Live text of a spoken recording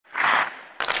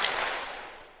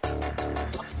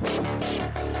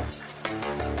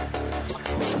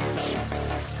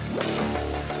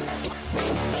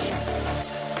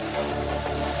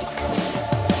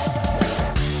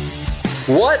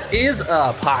What is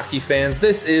up, hockey fans?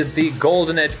 This is the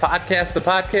Golden Edge Podcast, the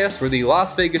podcast where the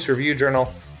Las Vegas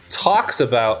Review-Journal talks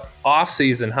about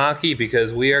off-season hockey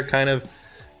because we are kind of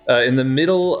in the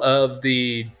middle of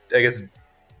the,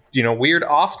 weird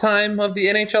off time of the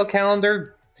NHL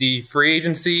calendar. The free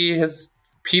agency has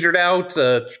petered out.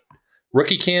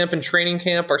 Rookie camp and training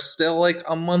camp are still like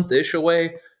a month-ish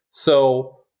away.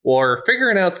 So we're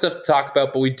figuring out stuff to talk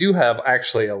about, but we do have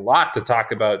actually a lot to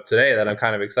talk about today that I'm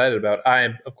kind of excited about. I,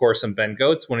 of course, am Ben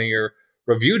Goetz, one of your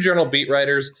Review-Journal beat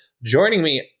writers. Joining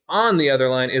me on the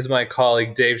other line is my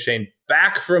colleague Dave Shane,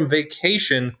 back from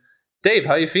vacation. Dave,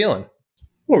 how you feeling?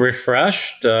 Well,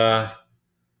 refreshed. I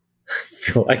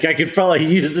feel like I could probably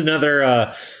use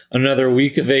another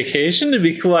week of vacation, to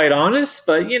be quite honest.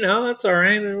 But that's all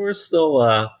right. We're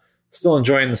still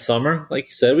enjoying the summer, like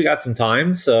you said. We got some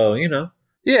time, so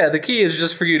Yeah, the key is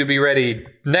just for you to be ready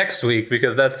next week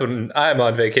because that's when I'm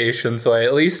on vacation. So I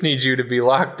at least need you to be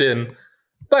locked in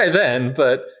by then.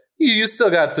 But you still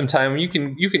got some time. You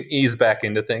can ease back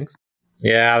into things.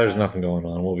 Yeah, there's nothing going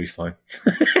on. We'll be fine.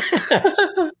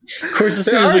 Of course, as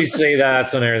soon as we say that,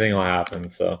 that's when everything will happen.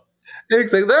 So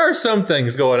exactly, there are some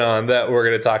things going on that we're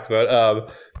going to talk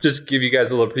about. Just give you guys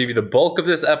a little preview. The bulk of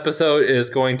this episode is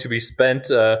going to be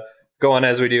spent going,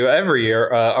 as we do every year,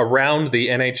 around the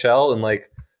NHL in like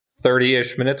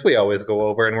 30-ish minutes. We always go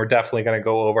over, and we're definitely going to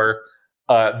go over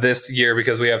this year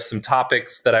because we have some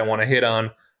topics that I want to hit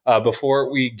on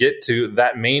before we get to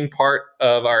that main part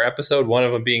of our episode. One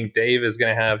of them being Dave is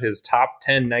going to have his top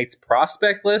 10 Knights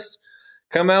prospect list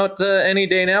come out any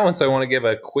day now, and so I want to give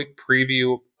a quick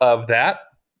preview of that.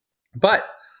 But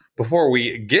before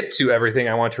we get to everything,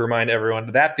 I want to remind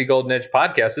everyone that the Golden Edge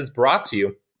Podcast is brought to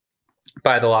you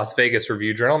by the Las Vegas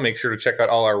Review-Journal. Make sure to check out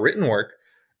all our written work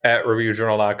at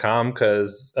reviewjournal.com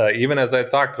because even as I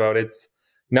talked about, it's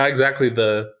not exactly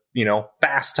the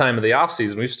fast time of the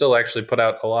offseason. We've still actually put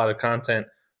out a lot of content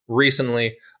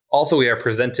recently. Also, we are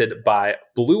presented by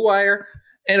Blue Wire.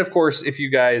 And of course, if you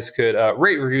guys could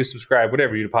rate, review, subscribe,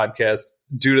 whatever you do podcasts,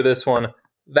 due to this one,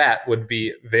 that would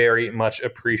be very much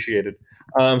appreciated.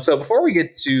 So before we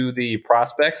get to the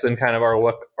prospects and kind of our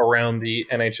look around the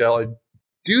NHL, I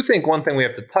do think one thing we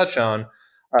have to touch on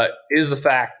is the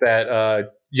fact that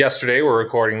yesterday, we're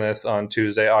recording this on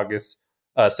Tuesday, August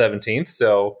 17th.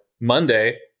 So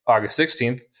Monday, August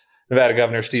 16th, Nevada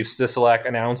Governor Steve Sisolak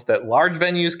announced that large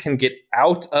venues can get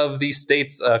out of the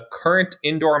state's current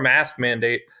indoor mask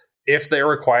mandate if they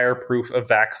require proof of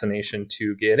vaccination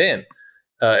to get in.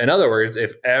 In other words,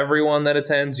 if everyone that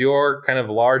attends your kind of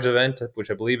large event,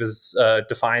 which I believe is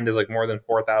defined as like more than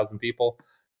 4,000 people,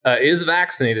 is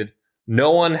vaccinated,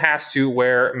 no one has to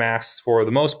wear masks for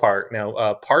the most part.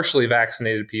 Now, partially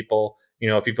vaccinated people,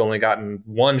 if you've only gotten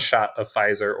one shot of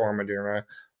Pfizer or Moderna,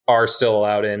 are still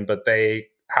allowed in, but they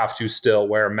have to still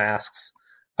wear masks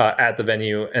at the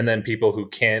venue. And then people who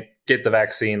can't get the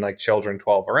vaccine, like children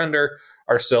 12 or under,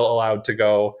 are still allowed to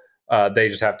go. They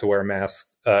just have to wear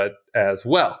masks as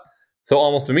well. So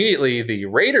almost immediately, the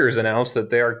Raiders announced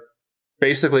that they're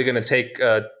basically going to take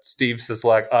Steve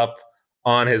Sisolak up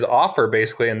on his offer,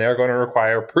 basically, and they're going to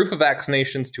require proof of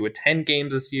vaccinations to attend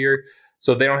games this year.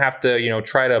 So they don't have to,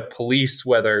 try to police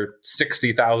whether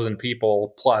 60,000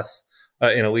 people plus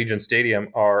in Allegiant Stadium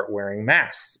are wearing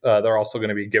masks. They're also going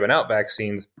to be giving out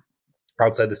vaccines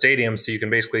outside the stadium. So you can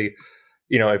basically,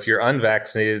 if you're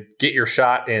unvaccinated, get your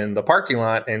shot in the parking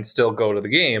lot and still go to the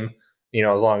game,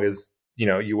 as long as,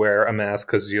 you wear a mask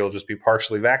because you'll just be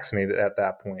partially vaccinated at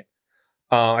that point.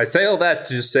 I say all that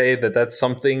to just say that that's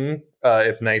something,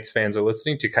 if Knights fans are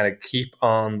listening, to kind of keep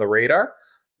on the radar.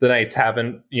 The Knights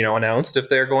haven't, announced if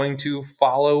they're going to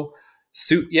follow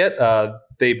suit yet.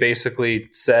 They basically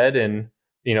said in,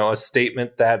 a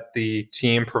statement that the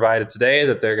team provided today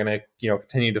that they're going to,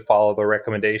 continue to follow the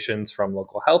recommendations from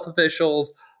local health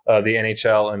officials, the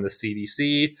NHL and the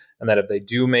CDC, and that if they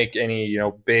do make any,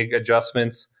 big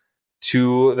adjustments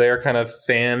to their kind of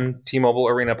fan T-Mobile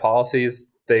Arena policies,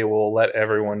 they will let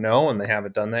everyone know, and they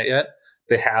haven't done that yet.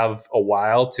 They have a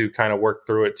while to kind of work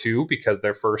through it too, because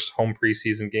their first home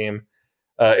preseason game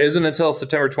isn't until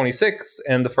September 26th,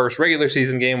 and the first regular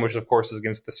season game, which of course is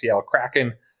against the Seattle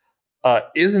Kraken,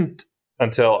 isn't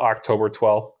until October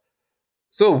 12th.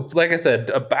 So, like I said,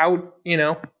 about,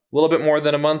 a little bit more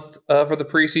than a month for the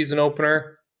preseason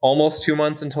opener, almost 2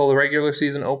 months until the regular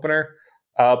season opener.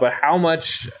 But how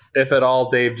much, if at all,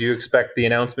 Dave, do you expect the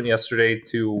announcement yesterday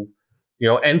to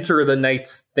enter the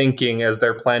Knights' thinking as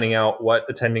they're planning out what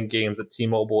attending games at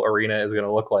T-Mobile Arena is going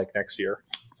to look like next year?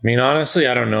 I mean, honestly,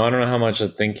 I don't know. I don't know how much the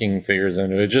thinking figures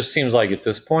into it. It just seems like at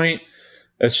this point,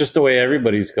 it's just the way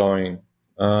everybody's going.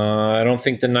 I don't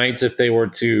think the Knights, if they were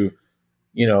to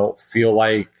feel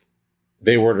like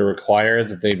they were to require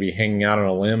that they'd be hanging out on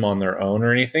a limb on their own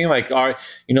or anything. Like,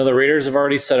 the Raiders have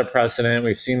already set a precedent.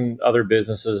 We've seen other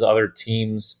businesses, other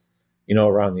teams,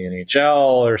 around the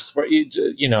NHL or sport,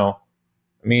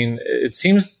 it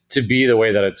seems to be the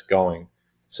way that it's going.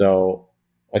 So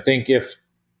I think if,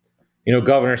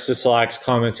 Governor Sisolak's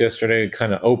comments yesterday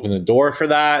kind of opened the door for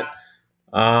that,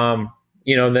 then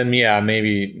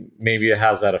maybe it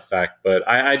has that effect. But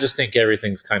I just think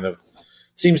everything's kind of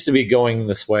seems to be going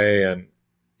this way. And,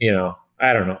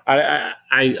 I don't know.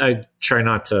 I try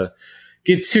not to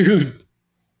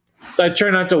I try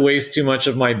not to waste too much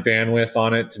of my bandwidth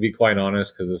on it, to be quite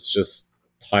honest, because it's just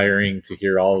tiring to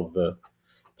hear all of the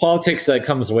politics that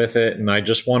comes with it. And I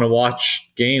just want to watch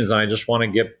games and I just want to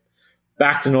get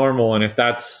back to normal. And if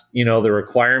that's, the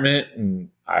requirement, and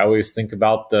I always think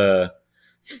about the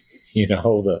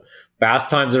Fast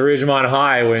Times at Ridgemont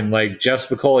High when like Jeff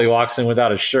Spicoli walks in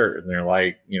without a shirt and they're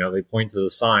like, they point to the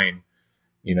sign,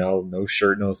 no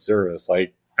shirt, no service.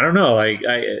 Like, I don't know. Like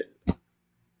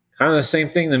kind of the same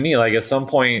thing to me. Like at some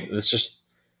point it's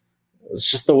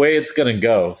just the way it's going to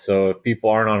go. So if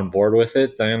people aren't on board with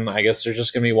it, then I guess they're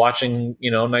just going to be watching,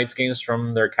 Knights games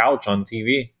from their couch on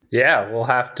TV. Yeah, we'll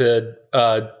have to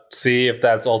see if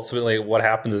that's ultimately what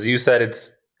happens. As you said,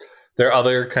 there are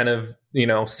other kind of,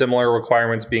 similar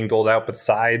requirements being doled out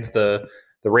besides the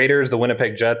Raiders. The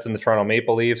Winnipeg Jets and the Toronto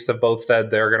Maple Leafs have both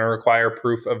said they're going to require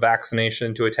proof of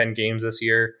vaccination to attend games this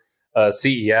year.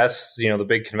 CES, the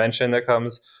big convention that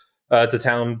comes to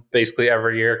town basically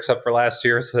every year except for last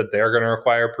year, said they're going to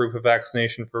require proof of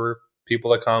vaccination for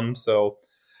people to come. So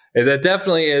that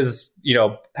definitely is,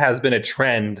 has been a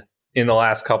trend in the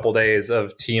last couple days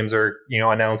of teams are,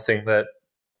 announcing that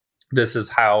this is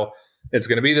how it's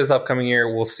going to be this upcoming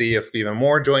year. We'll see if even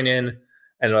more join in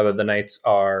and whether the Knights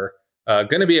are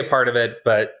going to be a part of it.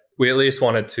 But we at least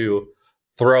wanted to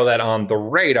throw that on the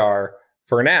radar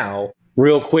for now.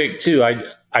 Real quick, too,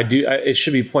 it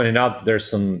should be pointed out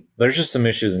that there's just some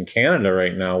issues in Canada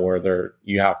right now where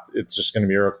it's just going to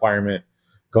be a requirement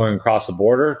going across the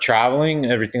border, traveling,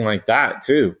 everything like that,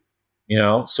 too.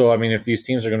 So, if these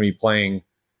teams are going to be playing,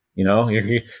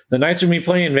 the Knights are going to be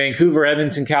playing Vancouver,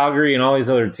 Edmonton, Calgary, and all these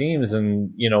other teams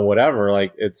and, whatever,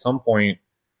 like at some point,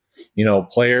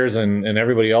 players and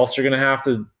everybody else are going to have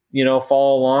to,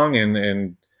 follow along.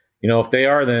 And, if they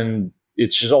are, then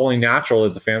it's just only natural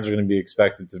that the fans are going to be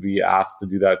expected to be asked to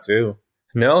do that too.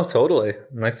 No, totally.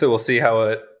 Like I said, we'll see how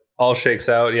it all shakes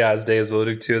out. Yeah, as Dave's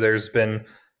alluded to, there's been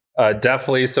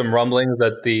definitely some rumblings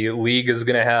that the league is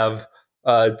going to have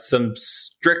some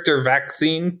stricter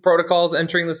vaccine protocols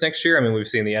entering this next year. We've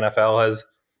seen the NFL has,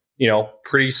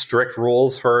 pretty strict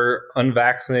rules for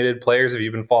unvaccinated players. If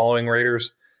you've been following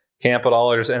Raiders camp at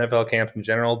all or just NFL camp in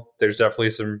general, there's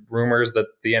definitely some rumors that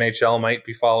the NHL might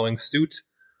be following suit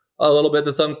a little bit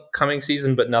this upcoming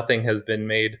season, but nothing has been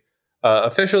made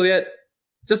official yet.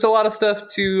 Just a lot of stuff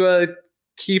to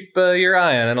keep your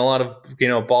eye on, and a lot of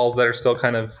balls that are still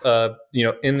kind of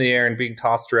in the air and being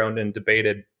tossed around and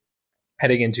debated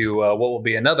heading into what will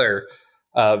be another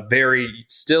very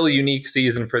still unique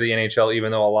season for the NHL,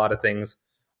 even though a lot of things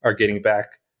are getting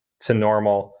back to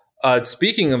normal.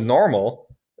 Speaking of normal,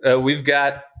 we've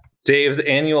got Dave's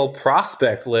annual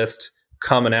prospect list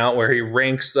coming out where he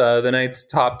ranks the Knights'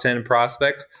 top 10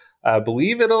 prospects. I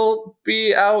believe it'll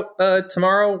be out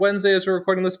tomorrow, Wednesday, as we're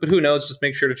recording this, but who knows? Just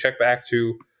make sure to check back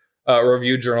to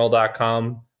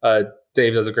reviewjournal.com.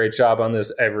 Dave does a great job on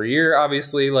this every year,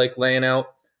 obviously, like laying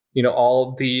out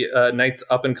all the Knights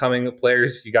up and coming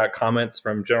players. You got comments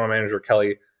from general manager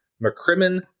Kelly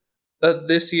McCrimmon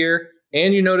this year,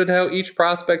 and you noted how each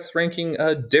prospect's ranking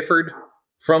differed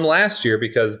from last year,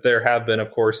 because there have been,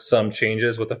 of course, some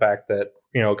changes with the fact that,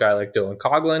 a guy like Dylan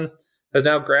Coghlan has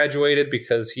now graduated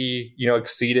because he,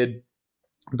 exceeded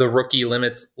the rookie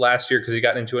limits last year because he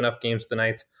got into enough games with the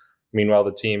Knights. Meanwhile,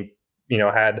 the team,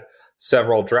 had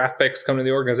several draft picks come to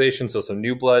the organization, so some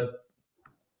new blood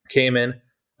came in.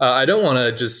 I don't want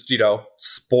to just,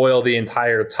 spoil the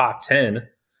entire top 10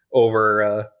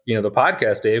 over, the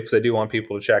podcast, Dave, because I do want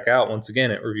people to check out once again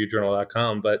at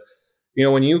reviewjournal.com. But,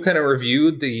 when you kind of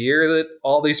reviewed the year that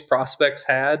all these prospects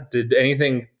had, did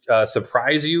anything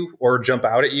surprise you or jump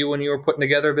out at you when you were putting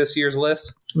together this year's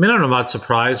list? I don't know about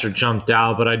surprised or jumped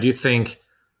out, but I do think,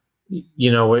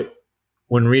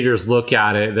 when readers look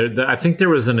at it, I think there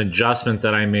was an adjustment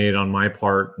that I made on my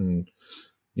part and,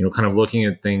 kind of looking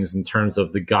at things in terms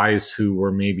of the guys who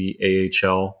were maybe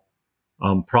AHL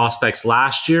prospects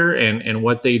last year and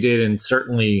what they did. And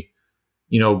certainly,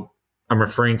 I'm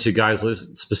referring to guys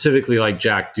specifically like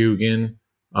Jack Dugan,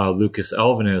 Lucas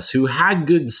Elvenes, who had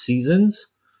good seasons.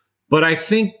 But I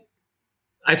think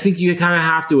I think you kind of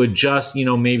have to adjust,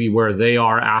 maybe where they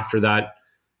are after that,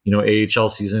 AHL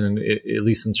season, at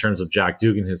least in terms of Jack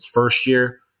Dugan, his first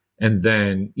year. And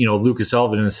then, Lucas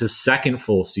Elvin is his second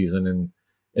full season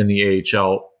in the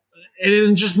AHL.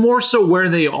 And just more so where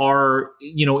they are,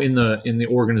 in the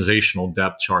organizational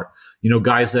depth chart.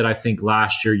 Guys that I think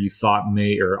last year you thought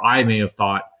I may have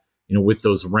thought, with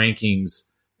those rankings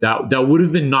that would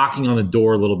have been knocking on the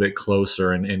door a little bit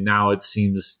closer. And now it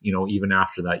seems, even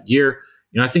after that year,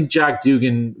 I think Jack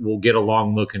Dugan will get a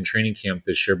long look in training camp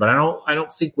this year, but I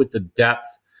don't think with the depth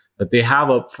that they have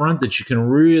up front that you can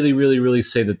really, really, really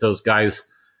say that those guys,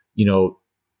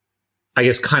 I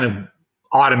guess kind of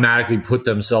automatically put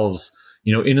themselves,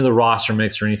 into the roster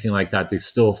mix or anything like that. They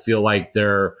still feel like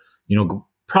they're,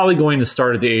 probably going to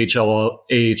start at the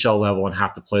AHL level and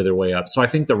have to play their way up. So I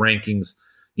think the rankings,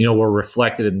 were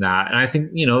reflected in that. And I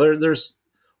think, there's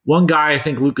one guy, I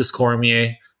think Lucas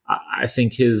Cormier, I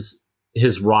think his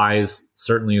rise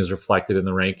certainly is reflected in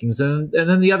the rankings. And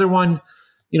then the other one,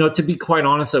 to be quite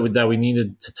honest, that we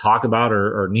needed to talk about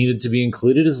or needed to be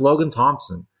included is Logan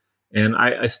Thompson. And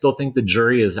I still think the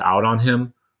jury is out on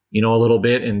him, a little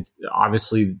bit. And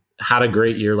obviously had a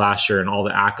great year last year and all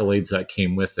the accolades that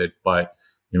came with it. But,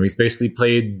 he's basically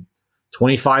played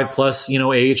 25 plus,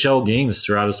 AHL games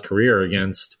throughout his career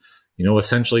against,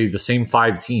 essentially the same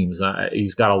 5 teams.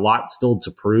 He's got a lot still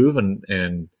to prove and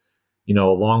a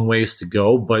long ways to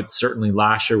go, but certainly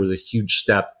last year was a huge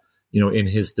step, in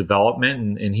his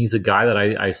development. And he's a guy that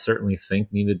I certainly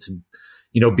think needed to,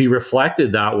 be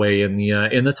reflected that way in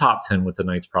the top 10 with the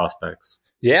Knights prospects.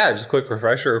 Yeah, just a quick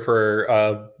refresher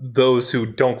for those who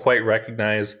don't quite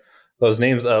recognize those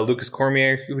names. Lucas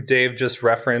Cormier, who Dave just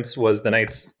referenced, was the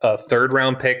Knights' third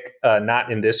round pick,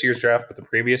 not in this year's draft, but the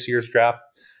previous year's draft,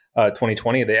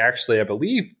 2020. They actually, I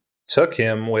believe, took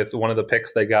him with one of the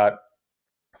picks they got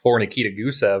for Nikita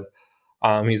Gusev.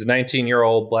 He's a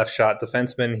 19-year-old left shot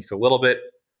defenseman. He's a little bit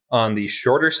on the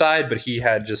shorter side, but he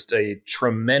had just a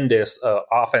tremendous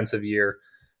offensive year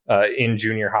in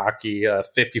junior hockey,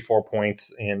 54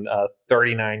 points in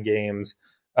 39 games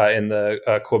in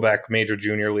the Quebec Major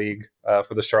Junior League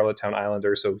for the Charlottetown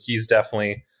Islanders. So he's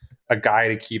definitely a guy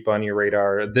to keep on your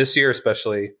radar this year,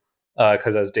 especially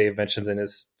because, as Dave mentions in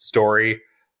his story,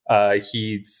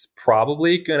 he's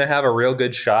probably going to have a real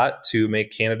good shot to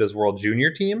make Canada's World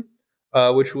Junior team,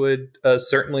 which would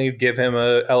certainly give him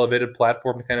an elevated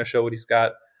platform to kind of show what he's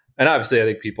got. And obviously, I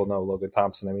think people know Logan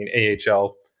Thompson. I mean,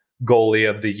 AHL goalie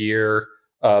of the year,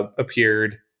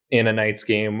 appeared in a Knights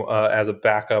game as a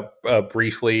backup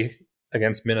briefly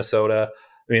against Minnesota.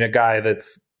 I mean, a guy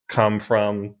that's come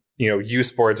from, U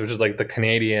Sports, which is like the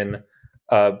Canadian,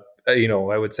 I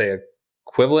would say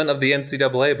equivalent of the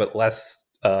NCAA, but less,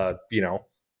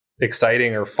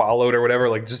 exciting or followed or whatever.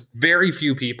 Like, just very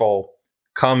few people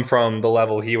come from the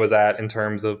level he was at in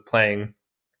terms of playing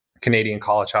Canadian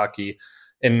college hockey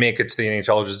and make it to the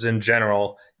NHL. Just in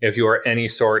general, if you are any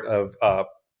sort of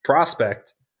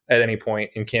prospect at any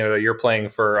point in Canada, you're playing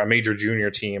for a major junior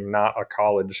team, not a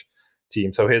college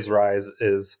team. So his rise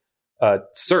is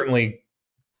certainly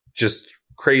just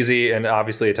crazy, and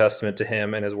obviously a testament to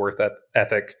him and his work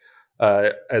ethic.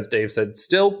 As Dave said,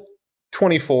 still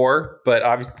 24, but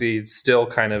obviously still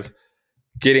kind of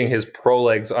getting his pro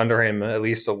legs under him at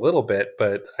least a little bit.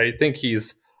 But I think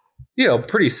he's,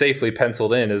 pretty safely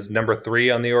penciled in as number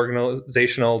 3 on the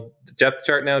organizational depth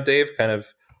chart now, Dave, kind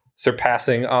of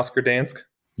surpassing Oscar Dansk.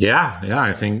 Yeah.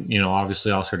 I think,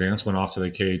 obviously Oscar Dansk went off to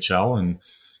the KHL, and,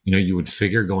 you would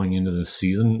figure going into this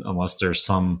season, unless there's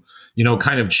some,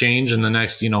 kind of change in the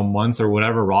next, month or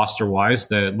whatever roster wise,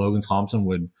 that Logan Thompson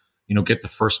would, get the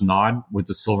first nod with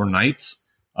the Silver Knights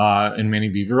in Manny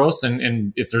Viveros.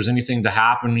 And if there's anything to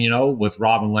happen, with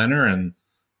Robin Lehner and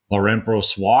Laurent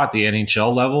Brossoit at the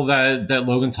NHL level, that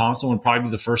Logan Thompson would probably be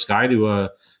the first guy to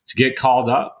get called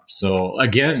up. So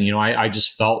again, I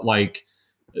just felt like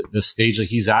the stage that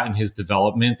he's at in his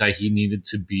development, that he needed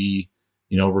to be,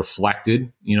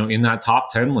 reflected, in that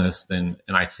top 10 list. And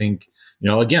I think,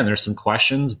 again, there's some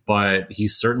questions, but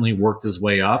he's certainly worked his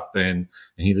way up, and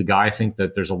he's a guy I think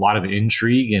that there's a lot of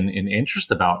intrigue and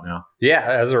interest about now. Yeah.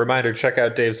 As a reminder, check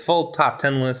out Dave's full top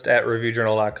 10 list at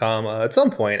reviewjournal.com at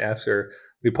some point after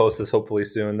we post this, hopefully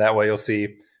soon. That way you'll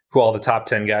see who all the top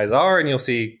 10 guys are, and you'll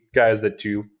see guys that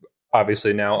you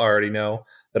obviously now already know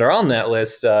that are on that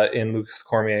list in Lucas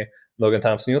Cormier, Logan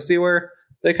Thompson. You'll see where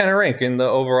they kind of rank in the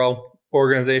overall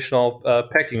organizational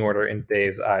pecking order in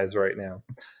Dave's eyes right now.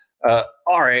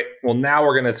 All right. Well, now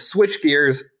we're going to switch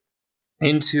gears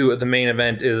into the main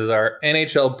event. Is our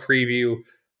NHL preview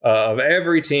of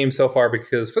every team so far,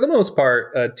 because for the most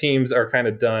part, teams are kind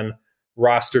of done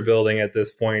roster building at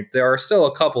this point. There are still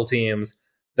a couple teams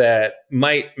that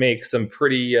might make some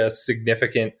pretty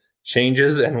significant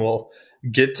changes, and we'll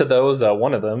get to those.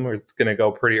 One of them, it's going to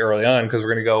go pretty early on because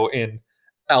we're going to go in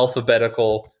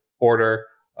alphabetical order,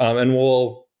 and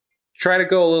we'll try to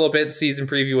go a little bit season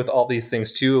preview with all these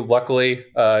things too. Luckily,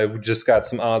 we just got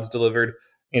some odds delivered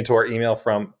into our email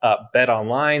from Bet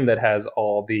Online that has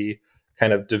all the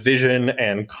kind of division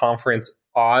and conference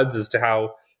odds as to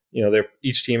how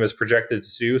each team is projected to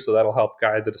do. So that'll help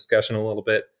guide the discussion a little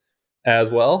bit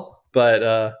as well. But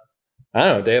I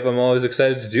don't know, Dave, I'm always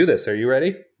excited to do this. Are you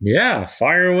ready? Yeah,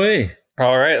 fire away.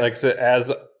 All right. Like I said,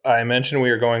 as I mentioned, we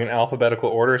are going in alphabetical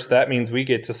order. So that means we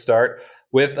get to start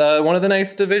with one of the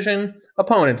nice division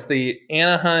opponents, the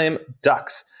Anaheim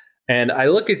Ducks. And I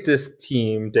look at this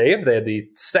team, Dave, they had the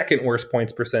second worst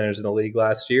points percentage in the league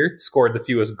last year, scored the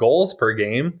fewest goals per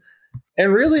game.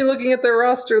 And really looking at their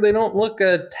roster, they don't look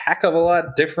a heck of a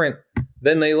lot different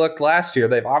than they looked last year.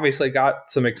 They've obviously got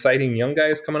some exciting young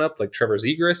guys coming up, like Trevor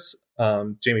Zegras,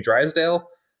 Jamie Drysdale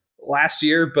last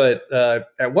year. But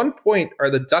at one point, are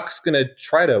the Ducks going to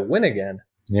try to win again?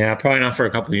 Yeah, probably not for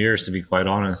a couple of years, to be quite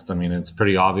honest. I mean, it's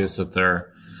pretty obvious that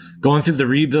they're going through the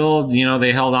rebuild.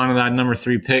 They held on to that number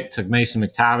 3 pick, took Mason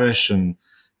McTavish, and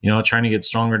trying to get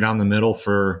stronger down the middle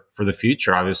for the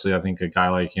future. Obviously, I think a guy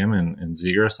like him and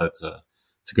Zegras, it's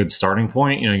a good starting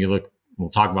point. We'll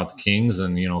talk about the Kings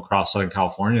and across Southern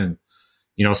California,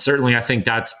 and certainly I think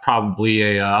that's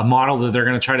probably a model that they're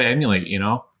going to try to emulate.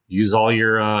 Use all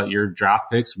your draft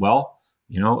picks well.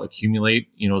 Accumulate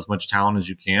as much talent as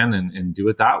you can and do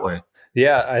it that way.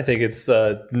 Yeah, I think it's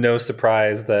no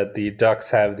surprise that the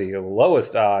Ducks have the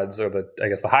lowest odds, or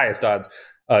the highest odds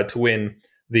to win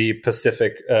the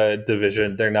Pacific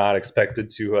Division. They're not expected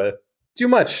to do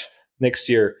much next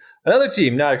year. Another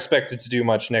team not expected to do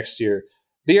much next year,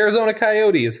 the Arizona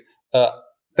Coyotes.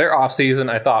 Their offseason,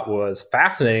 I thought, was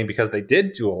fascinating because they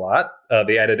did do a lot.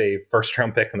 They added a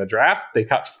first-round pick in the draft. They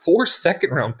got 4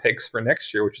 second-round picks for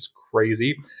next year, which is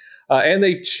crazy. And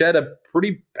they shed a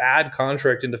pretty bad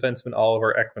contract in defenseman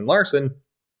Oliver Ekman-Larsson.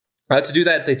 To do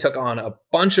that, they took on a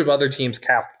bunch of other teams'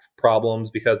 cap problems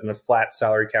because in the flat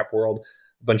salary cap world,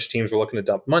 a bunch of teams were looking to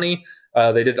dump money.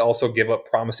 They did also give up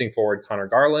promising forward Connor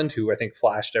Garland, who I think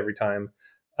flashed every time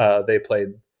they played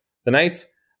the Knights.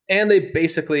 And they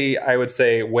basically, I would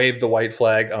say, waved the white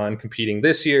flag on competing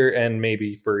this year and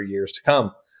maybe for years to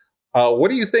come. What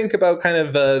do you think about kind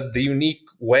of the unique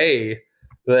way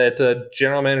that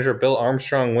General Manager Bill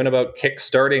Armstrong went about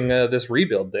kickstarting this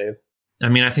rebuild, Dave? I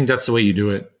mean, I think that's the way you do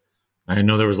it. I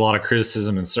know there was a lot of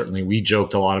criticism, and certainly we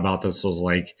joked a lot about this. Was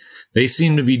like, they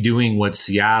seem to be doing what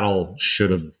Seattle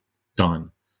should have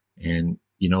done and,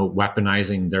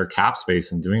 weaponizing their cap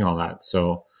space and doing all that.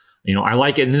 So, I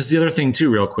like it. And this is the other thing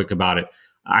too, real quick about it.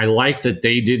 I like that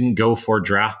they didn't go for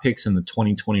draft picks in the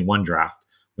 2021 draft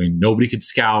when nobody could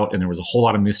scout and there was a whole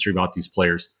lot of mystery about these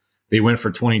players. They went for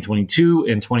 2022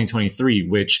 and 2023,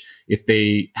 which if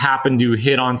they happen to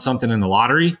hit on something in the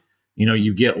lottery,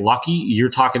 you get lucky. You're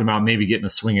talking about maybe getting a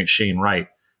swing at Shane Wright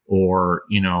or,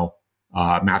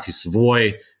 Matthew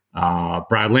Savoy,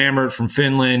 Brad Lambert from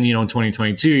Finland, in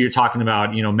 2022. You're talking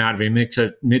about, Matvey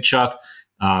Mitchuk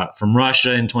from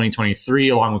Russia in 2023,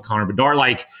 along with Connor Bedard.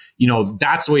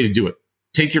 That's the way to do it.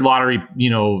 Take your lottery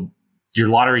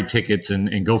tickets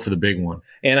and go for the big one.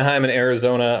 Anaheim and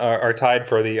Arizona are tied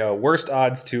for the worst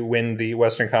odds to win the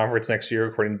Western Conference next year,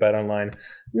 according to BetOnline.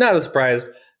 Not a surprise.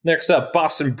 Next up,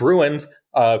 Boston Bruins.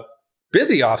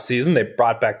 Busy offseason. They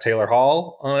brought back Taylor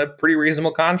Hall on a pretty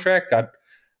reasonable contract. Got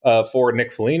forward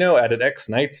Nick Foligno, added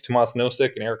ex-Knights Tomas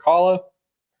Nosek and Erik Haula.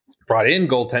 Brought in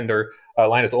goaltender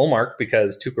Linus Ullmark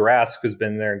because Tuukka Rask, who's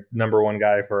been their number one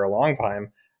guy for a long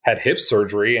time, had hip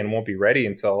surgery and won't be ready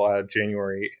until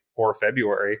January or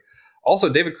February.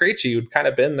 Also, David Krejci, who'd kind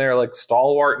of been their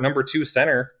stalwart number 2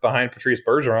 center behind Patrice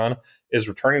Bergeron, is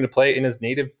returning to play in his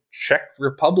native Czech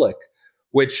Republic,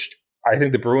 which I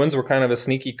think the Bruins were kind of a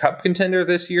sneaky cup contender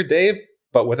this year, Dave.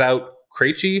 But without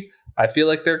Krejci, I feel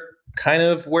like they're kind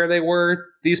of where they were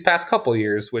these past couple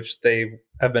years, which they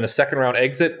have been a second round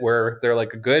exit where they're a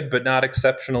good but not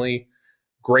exceptionally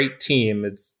great team.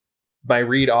 Is my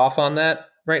read off on that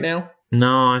right now?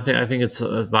 No, I think it's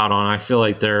about on. I feel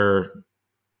like they're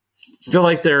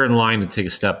in line to take a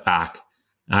step back.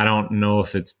 I don't know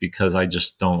if it's because I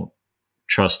just don't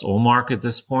trust Ullmark at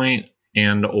this point,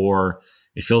 or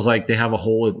it feels like they have a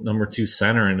hole at number 2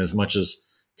 center, and as much as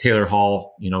Taylor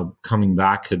Hall, coming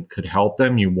back could help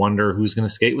them, you wonder who's going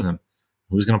to skate with him,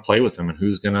 who's going to play with him, and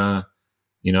who's going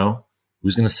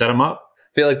to set him up.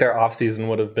 I feel like their offseason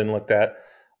would have been looked at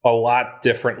a lot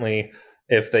differently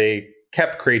if they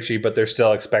kept Krejci, but they're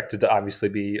still expected to obviously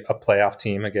be a playoff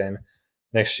team again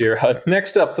next year.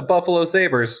 Next up, the Buffalo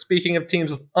Sabres. Speaking of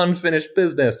teams with unfinished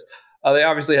business, they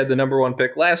obviously had the number one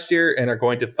pick last year and are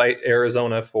going to fight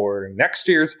Arizona for next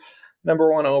year's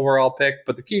number one overall pick.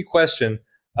 But the key question,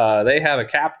 they have a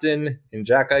captain in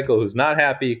Jack Eichel who's not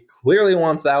happy, clearly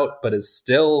wants out, but is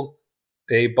still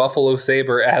a Buffalo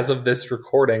Sabre as of this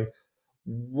recording.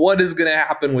 What is going to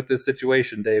happen with this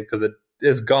situation, Dave? Because it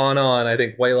has gone on, I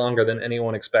think, way longer than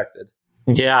anyone expected.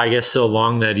 Yeah, I guess so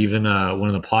long that even one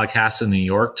of the podcasts in New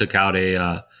York took out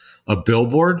a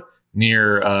billboard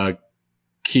near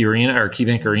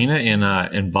KeyBank Arena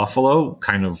in Buffalo.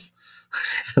 Kind of,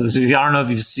 I don't know if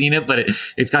you've seen it, but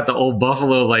it's got the old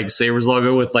Buffalo like Sabres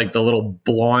logo with like the little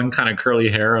blonde kind of curly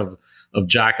hair of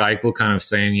Jack Eichel, kind of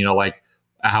saying, you know, like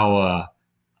how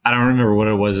I don't remember what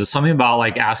it was. It's something about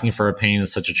like asking for a pain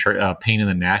is such a pain in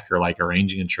the neck, or like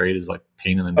arranging a trade is like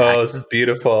pain in the neck. Oh, this is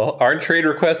beautiful. Aren't trade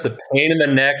requests a pain in the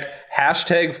neck?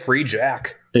 # free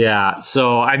Jack. Yeah.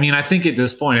 So, I mean, I think at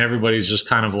this point, everybody's just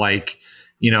kind of like,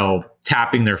 you know,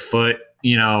 tapping their foot,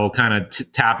 you know, kind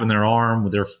of tapping their arm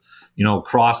with their, you know,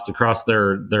 crossed across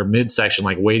their midsection,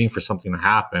 like waiting for something to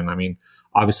happen. I mean,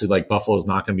 obviously, like Buffalo's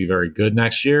not going to be very good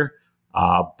next year.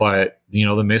 But, you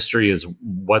know, the mystery is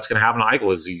what's going to happen to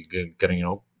Eichel. Is he going to, you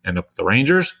know, end up with the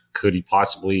Rangers? Could he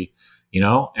possibly, you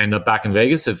know, end up back in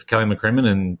Vegas if Kelly McCrimmon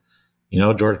and, you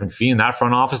know, George McPhee and that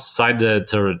front office decide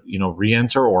to you know,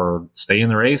 re-enter or stay in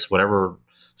the race, whatever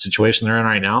situation they're in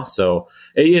right now. So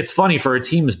it's funny for a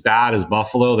team as bad as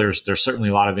Buffalo. There's certainly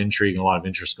a lot of intrigue and a lot of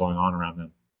interest going on around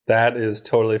them. That is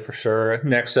totally for sure.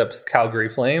 Next up is the Calgary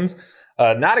Flames.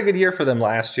 Not a good year for them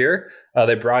last year.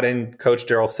 They brought in Coach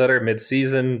Daryl Sutter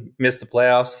mid-season, missed the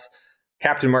playoffs.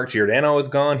 Captain Mark Giordano is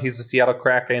gone. He's the Seattle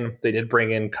Kraken. They did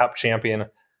bring in Cup champion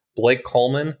Blake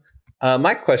Coleman.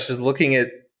 My question is, looking at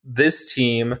this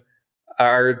team,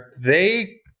 are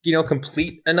they, you know,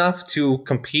 complete enough to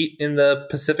compete in the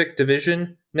Pacific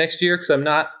Division next year? Because I'm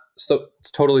not so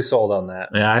totally sold on that.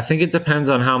 Yeah, I think it depends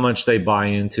on how much they buy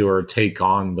into or take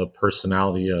on the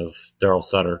personality of Daryl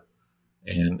Sutter,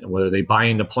 and whether they buy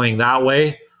into playing that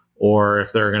way, or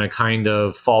if they're going to kind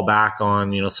of fall back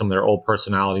on, you know, some of their old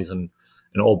personalities and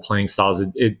old playing styles.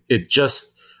 It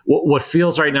just, what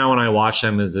feels right now when I watch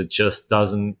them is it just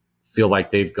doesn't feel like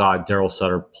they've got Daryl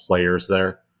Sutter players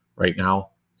there right now.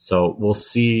 So we'll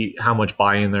see how much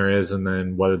buy-in there is, and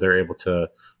then whether they're able to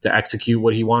execute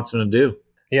what he wants them to do.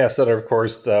 Yeah, Sutter, of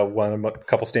course, won a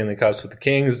couple Stanley Cups with the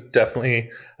Kings. Definitely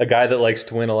a guy that likes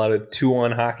to win a lot of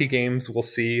 2-1 hockey games. We'll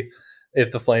see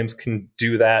if the Flames can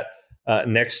do that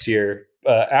next year.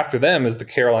 After them is the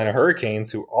Carolina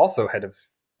Hurricanes, who also had a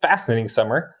fascinating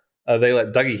summer. They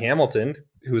let Dougie Hamilton,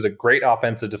 who is a great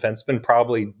offensive defenseman,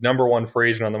 probably number one free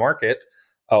agent on the market,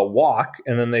 walk.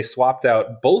 And then they swapped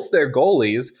out both their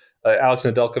goalies, Alex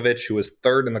Nedeljkovic, who was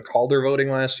third in the Calder voting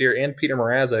last year, and Peter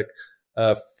Mrazek,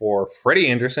 for Freddie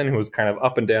Anderson, who was kind of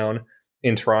up and down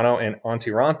in Toronto, and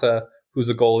Antti Raanta, who's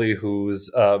a goalie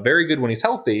who's very good when he's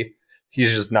healthy.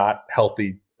 He's just not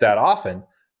healthy that often.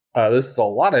 This is a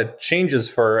lot of changes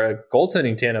for a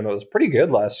goaltending tandem that was pretty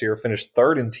good last year, finished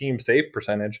third in team save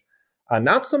percentage.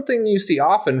 Not something you see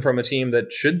often from a team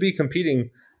that should be competing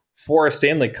for a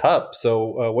Stanley Cup.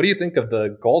 So what do you think of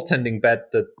the goaltending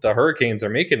bet that the Hurricanes are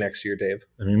making next year, Dave?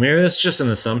 I mean, maybe that's just an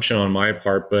assumption on my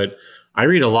part, but I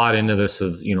read a lot into this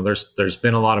of, you know, there's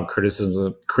been a lot of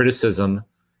criticism,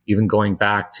 even going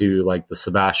back to like the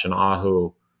Sebastian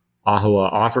Aho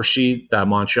offer sheet that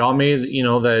Montreal made, you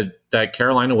know, that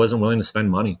Carolina wasn't willing to spend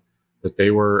money, that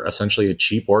they were essentially a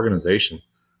cheap organization.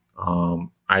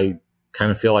 I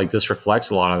kind of feel like this reflects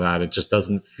a lot of that. It just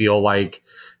doesn't feel like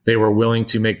they were willing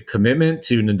to make a commitment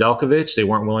to Nedeljkovic. They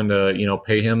weren't willing to, you know,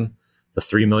 pay him the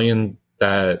 $3 million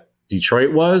that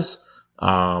Detroit was.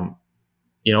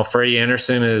 You know, Freddie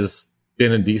Anderson has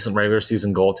been a decent regular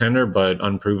season goaltender, but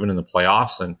unproven in the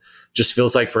playoffs, and just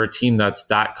feels like for a team that's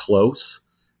that close,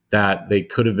 that they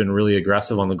could have been really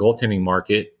aggressive on the goaltending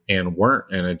market and weren't.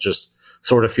 And it just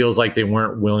sort of feels like they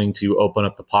weren't willing to open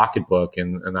up the pocketbook.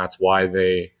 And that's why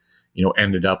they, you know,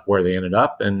 ended up where they ended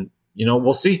up. And, you know,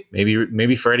 we'll see.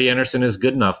 Maybe Freddie Anderson is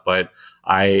good enough, but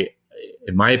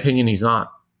in my opinion, he's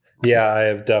not. Yeah, I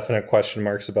have definite question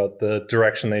marks about the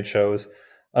direction they chose.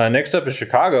 Next up is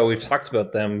Chicago. We've talked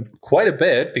about them quite a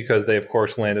bit because they, of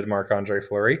course, landed Marc-Andre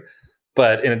Fleury.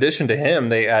 But in addition to him,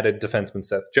 they added defenseman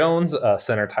Seth Jones,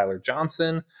 center Tyler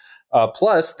Johnson.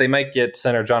 Plus, they might get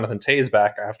center Jonathan Toews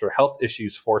back after health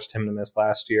issues forced him to miss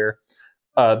last year.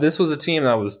 This was a team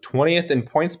that was 20th in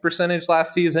points percentage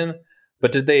last season,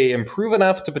 but did they improve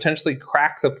enough to potentially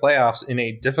crack the playoffs in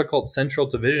a difficult Central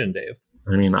Division, Dave?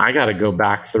 I mean, I got to go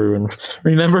back through and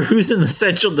remember who's in the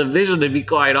Central Division, to be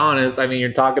quite honest. I mean,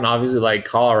 you're talking obviously like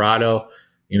Colorado,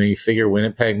 You figure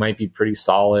Winnipeg might be pretty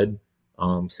solid.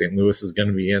 St. Louis is going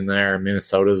to be in there.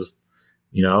 Minnesota's,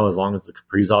 as long as the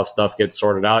Kaprizov stuff gets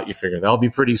sorted out, you figure they'll be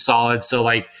pretty solid. So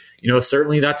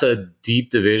certainly that's a deep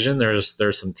division. There's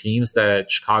some teams that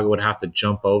Chicago would have to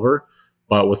jump over,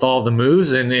 but with all the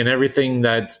moves and everything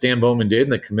that Stan Bowman did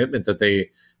and the commitment that they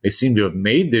seem to have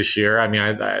made this year, I mean,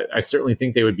 I certainly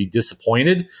think they would be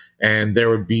disappointed, and there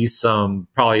would be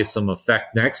probably some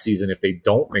effect next season if they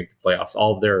don't make the playoffs.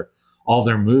 All of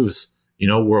their moves,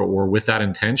 were with that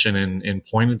intention and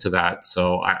pointed to that.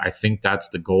 So I think that's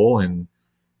the goal. And,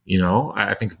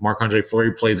 I think if Marc-Andre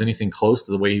Fleury plays anything close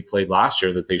to the way he played last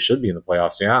year, that they should be in the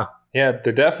playoffs. Yeah. Yeah,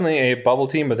 they're definitely a bubble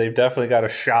team, but they've definitely got a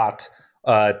shot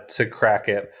to crack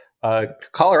it.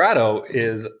 Colorado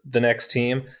is the next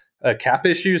team. Cap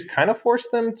issues kind of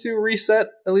forced them to reset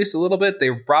at least a little bit. They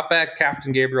brought back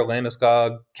Captain Gabriel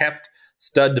Landeskog, kept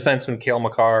stud defenseman Cale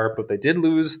Makar, but they did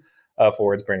lose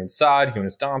forwards Brandon Saad,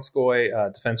 Jonas Donskoy,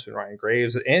 defenseman Ryan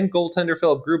Graves, and goaltender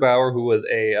Philip Grubauer, who was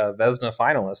a Vezina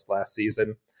finalist last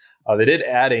season. They did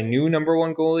add a new number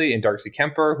one goalie in Darcy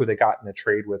Kemper, who they got in a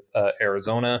trade with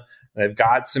Arizona. And they've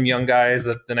got some young guys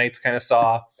that the Knights kind of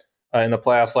saw in the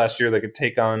playoffs last year that could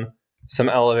take on some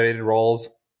elevated roles.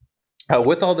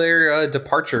 With all their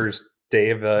departures,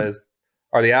 Dave,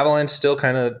 are the Avalanche still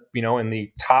kind of, in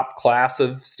the top class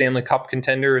of Stanley Cup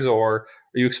contenders, or are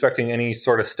you expecting any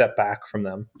sort of step back from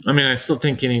them? I mean, I still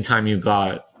think anytime you've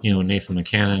got, Nathan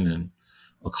McKinnon and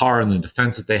Makar in the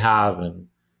defense that they have, and,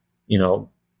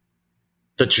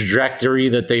 the trajectory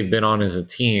that they've been on as a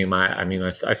team, I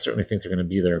certainly think they're going to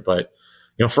be there. But,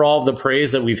 for all of the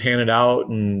praise that we've handed out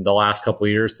in the last couple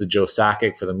of years to Joe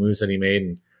Sakic for the moves that he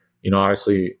made, and,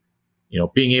 obviously,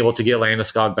 being able to get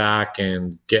Landeskog back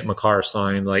and get Makar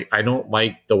signed, I don't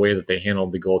like the way that they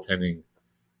handled the goaltending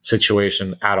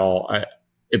situation at all.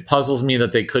 It puzzles me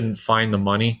that they couldn't find the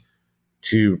money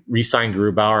to re-sign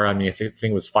Grubauer. I mean, I think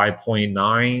it was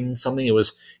 5.9 something. It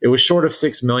was short of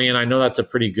 $6 million. I know that's a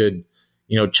pretty good,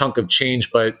 chunk of change,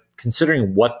 but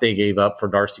considering what they gave up for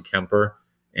Darcy Kemper,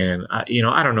 and I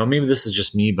don't know, maybe this is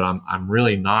just me, but I'm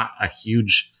really not a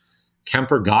huge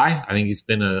Kemper guy. I think he's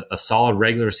been a solid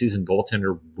regular season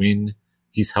goaltender when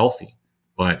he's healthy,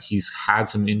 but he's had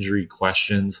some injury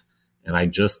questions, and I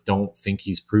just don't think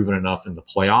he's proven enough in the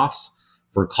playoffs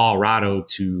for Colorado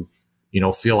to,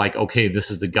 feel like, okay,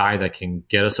 this is the guy that can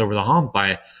get us over the hump.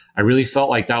 I really felt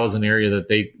like that was an area that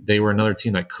they were another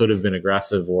team that could have been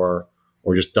aggressive or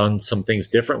just done some things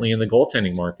differently in the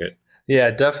goaltending market.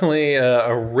 Yeah, definitely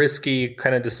a risky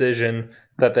kind of decision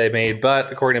that they made.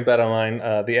 But according to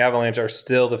BetOnline, the Avalanche are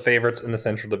still the favorites in the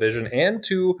Central Division and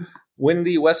to win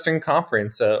the Western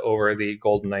Conference over the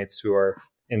Golden Knights, who are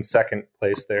in second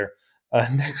place there.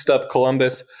 Next up,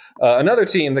 Columbus, another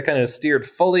team that kind of steered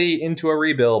fully into a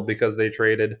rebuild because they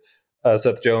traded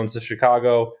Seth Jones to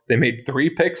Chicago. They made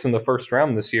 3 picks in the first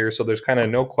round this year, so there's kind of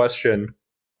no question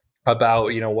about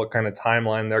what kind of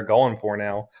timeline they're going for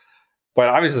now. But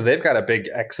obviously, they've got a big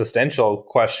existential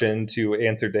question to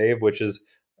answer, Dave, which is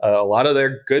a lot of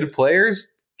their good players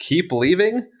keep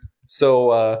leaving.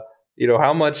 So,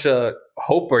 how much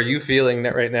hope are you feeling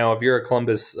right now if you're a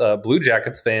Columbus Blue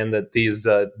Jackets fan that these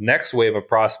next wave of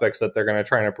prospects that they're going to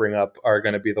try to bring up are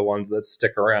going to be the ones that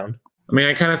stick around? I mean,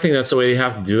 I kind of think that's the way you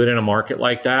have to do it in a market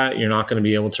like that. You're not going to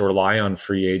be able to rely on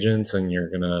free agents, and you're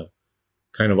going to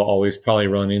kind of always probably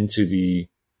run into the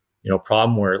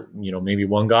problem where, maybe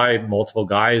one guy, multiple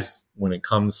guys, when it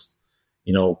comes,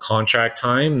 contract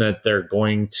time, that they're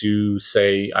going to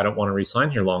say, I don't want to resign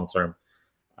here long term.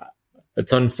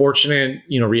 It's unfortunate,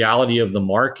 reality of the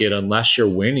market, unless you're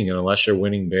winning and unless you're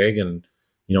winning big and,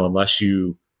 unless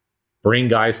you bring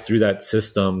guys through that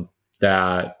system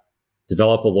that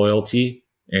develop a loyalty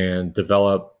and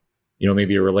develop,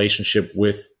 maybe a relationship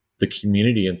with the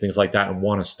community and things like that and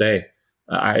want to stay.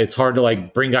 It's hard to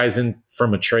bring guys in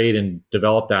from a trade and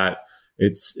develop that.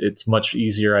 It's much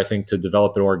easier, I think, to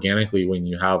develop it organically when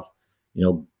you have,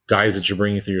 guys that you're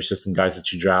bringing through your system, guys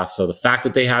that you draft. So the fact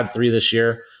that they had 3 this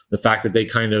year, the fact that they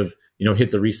kind of,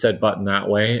 hit the reset button that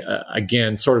way,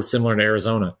 again, sort of similar to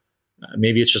Arizona.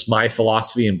 Maybe it's just my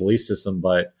philosophy and belief system,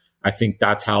 but I think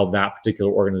that's how that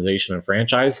particular organization and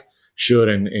franchise should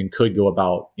and could go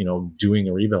about, doing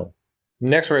a rebuild.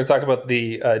 Next, we're going to talk about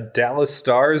the Dallas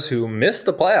Stars, who missed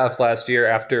the playoffs last year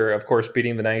after, of course,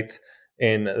 beating the Knights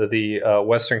in the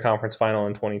Western Conference Final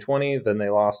in 2020. Then they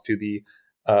lost to the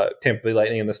Tampa Bay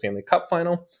Lightning in the Stanley Cup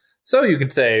Final. So you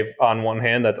could say, on one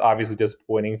hand, that's obviously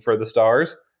disappointing for the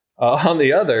Stars. On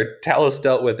the other, Dallas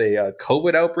dealt with a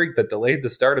COVID outbreak that delayed the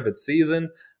start of its season.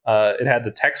 It had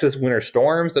the Texas winter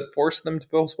storms that forced them to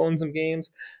postpone some games.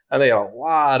 And they had a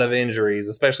lot of injuries,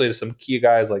 especially to some key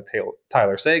guys like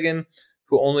Tyler Seguin,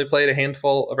 who only played a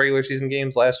handful of regular season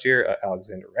games last year.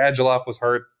 Alexander Radulov was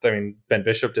hurt. I mean, Ben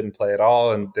Bishop didn't play at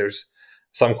all. And there's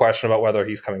some question about whether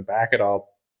he's coming back at all.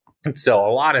 And still,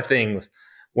 a lot of things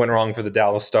went wrong for the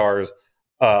Dallas Stars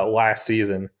last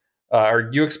season. Are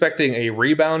you expecting a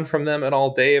rebound from them at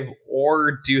all, Dave?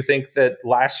 Or do you think that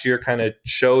last year kind of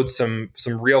showed some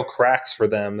real cracks for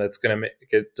them that's going to make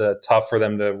it tough for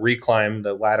them to reclimb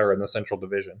the ladder in the Central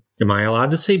Division? Am I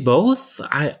allowed to say both?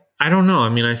 I don't know. I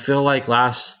mean, I feel like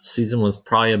last season was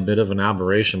probably a bit of an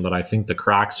aberration, but I think the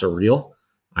cracks are real.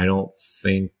 I don't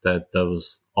think that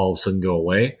those all of a sudden go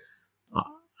away.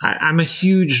 I'm a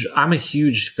huge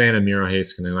fan of Miro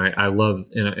Heiskanen. I love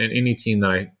in any team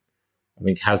that I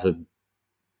think has a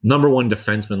number one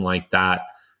defenseman like that.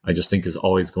 I just think is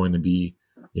always going to be,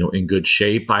 in good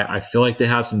shape. I feel like they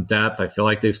have some depth. I feel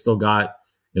like they've still got,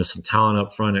 some talent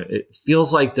up front. It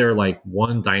feels like they're like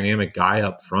one dynamic guy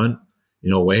up front,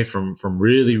 away from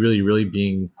really, really, really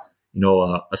being,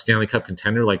 a Stanley Cup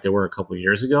contender like they were a couple of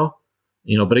years ago.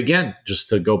 But again, just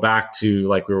to go back to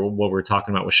like what we were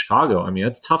talking about with Chicago, I mean,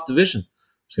 that's a tough division.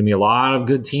 There's going to be a lot of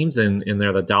good teams in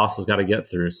there that Dallas has got to get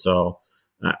through. So,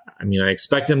 I mean, I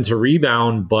expect them to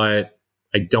rebound, but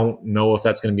I don't know if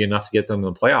that's going to be enough to get them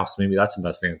in the playoffs. Maybe that's the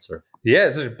best answer. Yeah,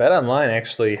 BetOnline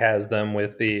actually has them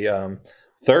with the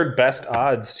third best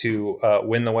odds to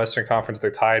win the Western Conference. They're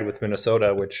tied with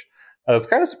Minnesota, which is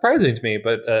kind of surprising to me,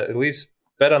 but at least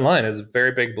BetOnline is a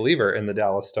very big believer in the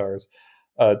Dallas Stars.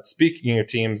 Speaking of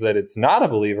teams that it's not a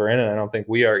believer in, and I don't think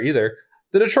we are either,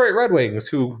 the Detroit Red Wings,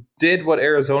 who did what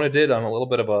Arizona did on a little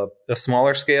bit of a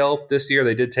smaller scale this year.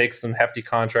 They did take some hefty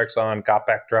contracts on, got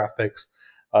back draft picks.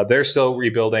 They're still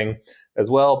rebuilding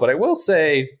as well. But I will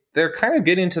say they're kind of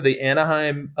getting to the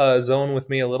Anaheim zone with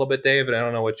me a little bit, Dave. And I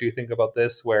don't know what you think about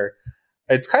this, where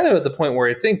it's kind of at the point where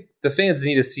I think the fans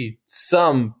need to see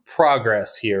some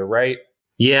progress here, right?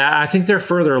 Yeah, I think they're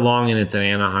further along in it than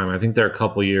Anaheim. I think they're a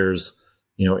couple years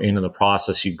into the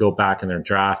process. You go back in their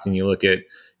draft and you look at,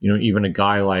 even a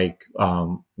guy like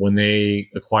when they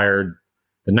acquired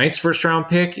the Knights' first round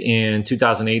pick in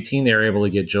 2018, they were able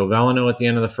to get Joe Veleno at the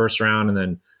end of the first round. And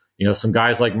then, some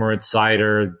guys like Moritz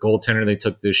Seider, goaltender they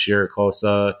took this year,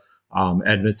 Kosa,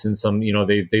 Edmondson,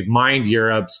 they've mined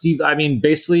Europe. Steve, I mean,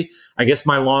 basically, I guess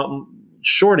my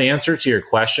short answer to your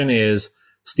question is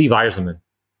Steve Yzerman.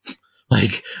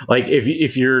 Like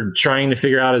if you're trying to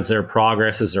figure out, is there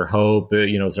progress, is there hope,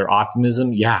 is there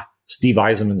optimism? Yeah, Steve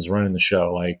Yzerman's running the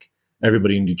show. Like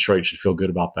everybody in Detroit should feel good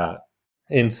about that.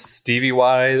 In Stevie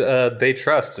Y, they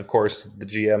trust, of course, the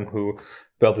GM who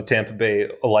built the Tampa Bay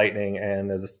Lightning and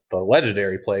has the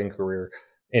legendary playing career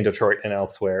in Detroit and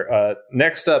elsewhere.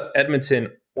 Next up,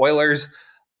 Edmonton Oilers.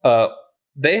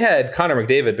 They had Connor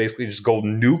McDavid basically just go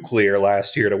nuclear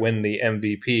last year to win the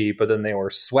MVP, but then they were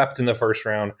swept in the first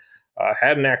round.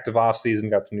 Had an active offseason,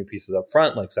 got some new pieces up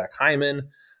front like Zach Hyman.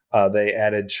 They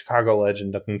added Chicago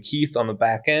legend Duncan Keith on the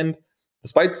back end.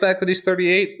 Despite the fact that he's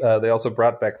 38, they also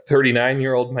brought back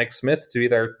 39-year-old Mike Smith to be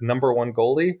their number one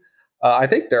goalie. I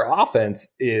think their offense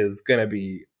is going to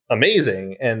be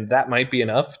amazing, and that might be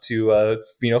enough to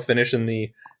finish in the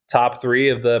top three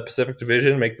of the Pacific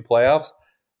Division, make the playoffs.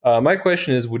 My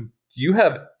question is, would you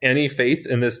have any faith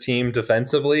in this team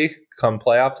defensively come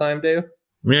playoff time, Dave?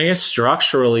 I mean, I guess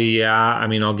structurally, yeah. I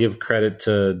mean, I'll give credit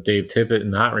to Dave Tippett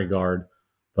in that regard.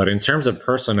 But in terms of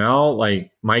personnel, like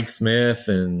Mike Smith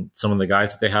and some of the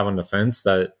guys that they have on defense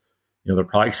that, they're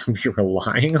probably going to be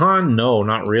relying on, no,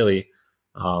 not really.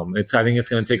 I think it's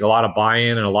going to take a lot of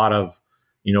buy-in and a lot of,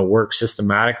 work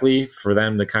systematically for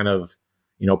them to kind of,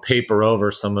 paper over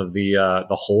some of the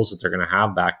holes that they're going to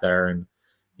have back there. And,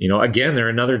 again, they're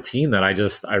another team that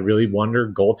I really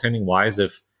wonder goaltending wise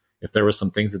if there were some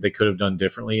things that they could have done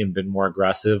differently and been more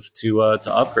aggressive to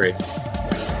upgrade.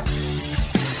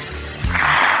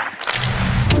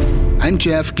 I'm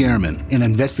Jeff Gehrman, an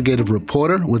investigative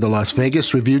reporter with the Las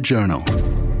Vegas Review-Journal.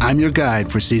 I'm your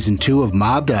guide for Season 2 of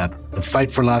Mobbed Up, The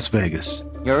Fight for Las Vegas.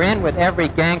 You're in with every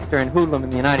gangster and hoodlum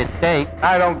in the United States.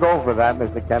 I don't go for that,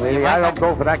 Mr. Kennedy. I don't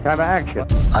go for that kind of action.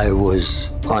 I was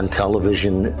on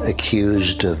television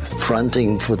accused of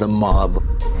fronting for the mob.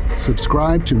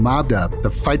 Subscribe to Mobbed Up,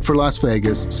 The Fight for Las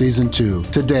Vegas, Season 2,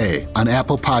 today on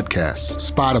Apple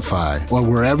Podcasts, Spotify, or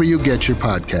wherever you get your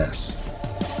podcasts.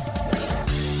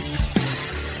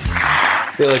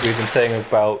 I feel like we've been saying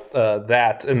about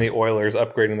that and the Oilers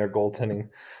upgrading their goaltending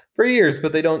for years,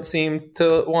 but they don't seem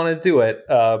to want to do it.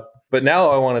 But now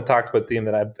I want to talk about the team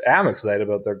that I am excited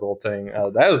about their goaltending.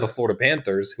 That is the Florida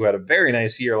Panthers, who had a very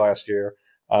nice year last year,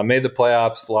 made the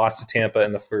playoffs, lost to Tampa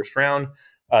in the first round.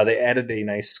 They added a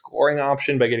nice scoring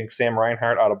option by getting Sam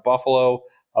Reinhart out of Buffalo.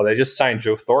 They just signed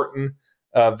Joe Thornton,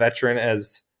 veteran,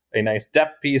 as a nice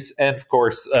depth piece. And, of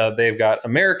course, they've got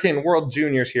American World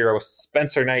Juniors hero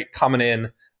Spencer Knight coming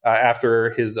in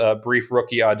after his brief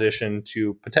rookie audition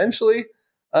to potentially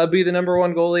be the number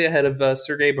one goalie ahead of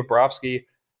Sergei Bobrovsky.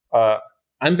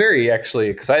 I'm very actually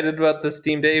excited about this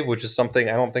team, Dave, which is something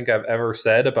I don't think I've ever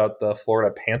said about the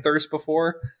Florida Panthers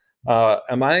before.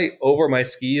 Am I over my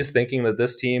skis thinking that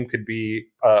this team could be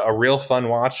a real fun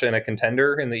watch and a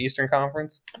contender in the Eastern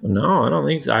Conference? No, I don't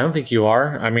think so. I don't think you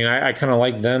are. I mean, I kind of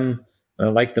like them. I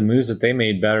like the moves that they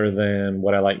made better than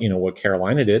what I like, what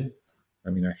Carolina did. I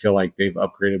mean, I feel like they've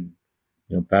upgraded,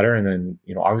 better. And then,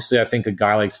 obviously I think a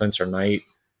guy like Spencer Knight,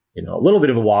 a little bit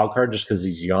of a wild card just because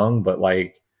he's young, but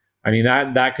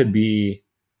that could be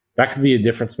a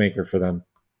difference maker for them.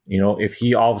 If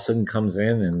he all of a sudden comes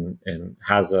in and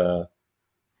has a,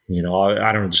 I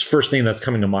don't know, just first name that's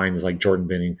coming to mind is like Jordan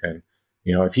Binnington.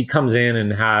 If he comes in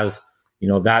and has,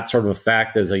 that sort of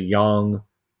effect as a young,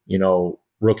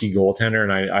 rookie goaltender,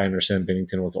 and I understand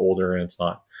Binnington was older and it's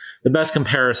not the best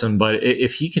comparison, but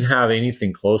if he can have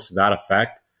anything close to that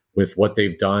effect with what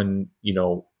they've done,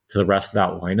 to the rest of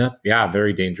that lineup, yeah,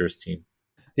 very dangerous team.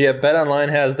 Yeah, BetOnline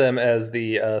has them as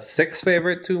the sixth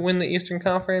favorite to win the Eastern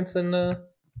Conference, and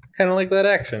kind of like that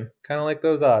action, kind of like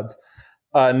those odds.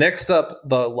 Next up,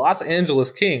 the Los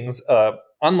Angeles Kings.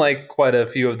 Unlike quite a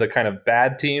few of the kind of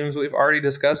bad teams we've already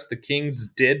discussed, the Kings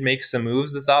did make some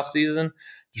moves this offseason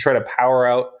to try to power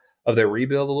out of their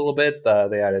rebuild a little bit.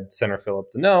 They added center Philip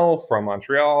Deneau from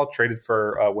Montreal, traded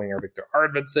for winger Victor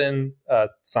Arvidsson,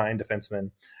 signed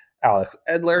defenseman Alex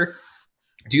Edler.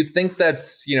 Do you think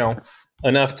that's,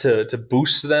 enough to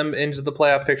boost them into the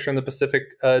playoff picture in the Pacific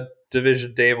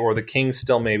Division, Dave, or the Kings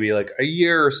still maybe like a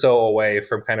year or so away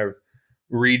from kind of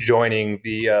rejoining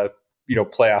the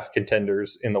playoff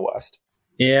contenders in the West?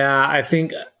 Yeah, I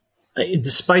think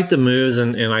despite the moves,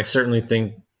 and I certainly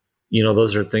think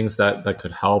those are things that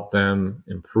could help them,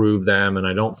 improve them, and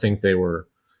I don't think they were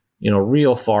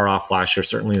real far off last year.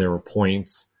 Certainly there were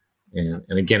points.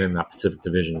 And again, in that Pacific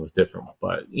Division was different,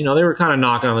 but they were kind of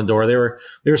knocking on the door. They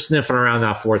were sniffing around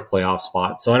that fourth playoff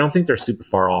spot. So I don't think they're super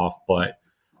far off, but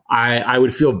I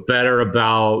would feel better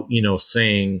about,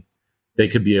 saying they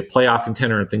could be a playoff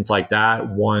contender and things like that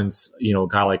once, a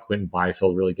guy like Quentin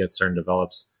Byfield really gets there and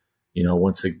develops,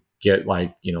 once they get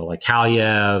like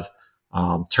Kaliev,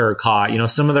 Turcotte,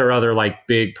 some of their other like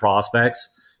big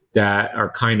prospects that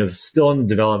are kind of still in the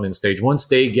development stage. Once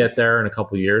they get there in a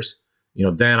couple of years,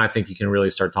 then I think you can really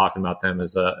start talking about them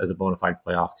as a bona fide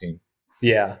playoff team.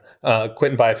 Yeah.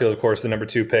 Quentin Byfield, of course, the number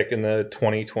 2 pick in the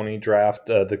 2020 draft.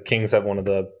 The Kings have one of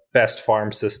the best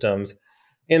farm systems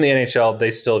in the NHL. They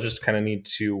still just kind of need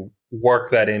to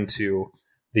work that into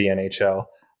the NHL.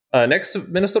 Next,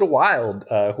 Minnesota Wild,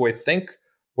 who I think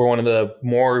were one of the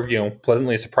more,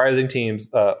 pleasantly surprising teams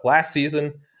last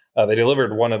season. They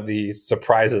delivered one of the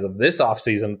surprises of this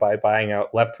offseason by buying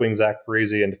out left wing Zach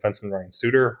Parise and defenseman Ryan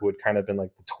Suter, who had kind of been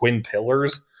like the twin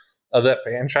pillars of that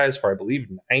franchise for, I believe,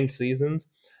 9 seasons.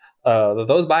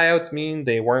 Those buyouts mean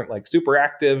they weren't like super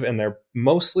active, and they're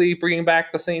mostly bringing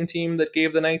back the same team that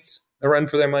gave the Knights a run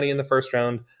for their money in the first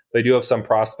round. They do have some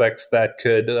prospects that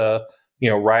could,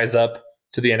 rise up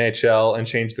to the NHL and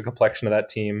change the complexion of that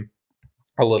team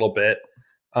a little bit.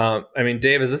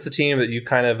 Dave, is this a team that you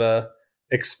kind of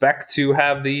expect to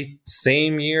have the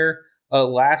same year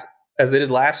as they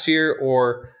did last year,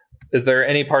 or is there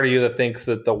any part of you that thinks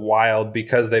that the Wild,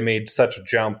 because they made such a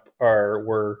jump,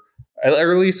 were at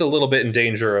least a little bit in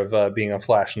danger of being a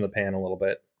flash in the pan a little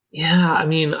bit? Yeah, I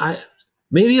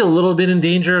maybe a little bit in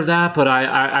danger of that, but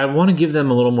I want to give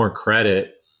them a little more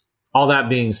credit. All that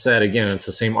being said, again, it's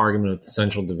the same argument with the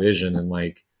Central Division, and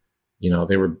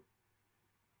they were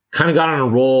kind of got on a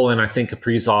roll, and I think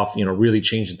Kaprizov, really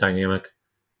changed the dynamic,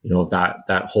 of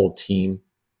that whole team.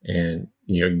 And,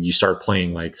 you start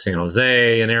playing like San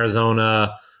Jose and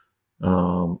Arizona,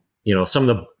 some of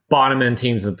the bottom end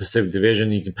teams in the Pacific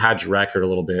Division, you can pad your record a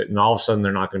little bit, and all of a sudden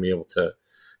they're not going to be able to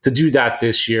do that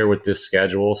this year with this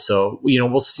schedule. So,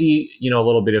 we'll see, a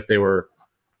little bit if they were,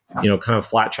 kind of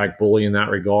flat track bully in that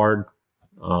regard.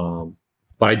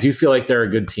 But I do feel like they're a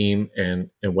good team. And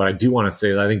what I do want to say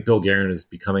is I think Bill Guerin is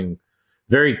becoming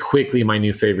very quickly my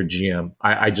new favorite GM.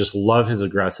 I just love his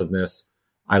aggressiveness.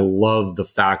 I love the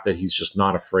fact that he's just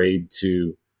not afraid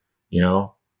to,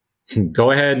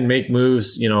 go ahead and make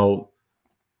moves,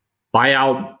 buy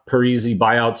out Parise,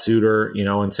 buy out Suter,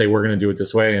 and say we're going to do it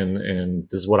this way, and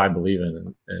this is what I believe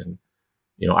in. And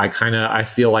I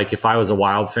feel like if I was a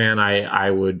Wild fan, I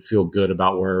would feel good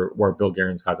about where Bill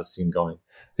Guerin's got this team going.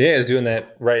 Yeah, he's doing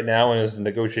that right now in his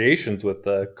negotiations with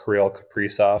Kirill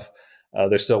Kaprizov.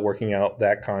 They're still working out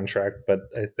that contract, but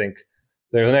I think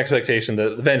there's an expectation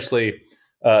that eventually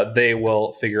they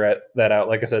will figure that out.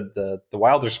 Like I said, the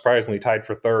Wild are surprisingly tied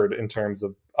for third in terms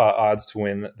of odds to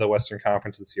win the Western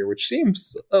Conference this year, which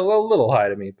seems a little high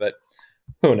to me, but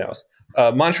who knows?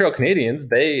 Montreal Canadiens,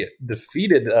 they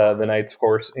defeated the Knights, of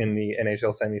course, in the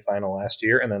NHL semifinal last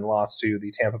year and then lost to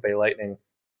the Tampa Bay Lightning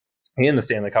in the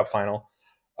Stanley Cup final.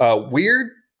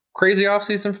 Weird, crazy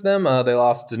offseason for them. They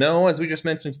lost Danault, as we just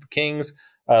mentioned, to the Kings.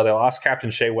 They lost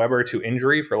Captain Shea Weber to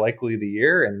injury for likely the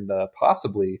year and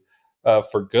possibly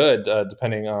for good,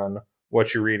 depending on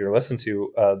what you read or listen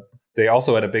to. They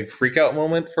also had a big freakout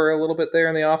moment for a little bit there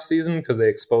in the offseason because they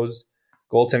exposed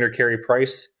goaltender Carey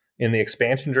Price in the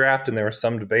expansion draft, and there was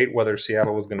some debate whether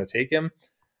Seattle was going to take him.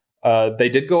 They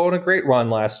did go on a great run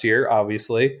last year,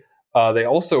 obviously. They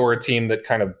also were a team that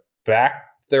kind of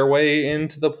backed their way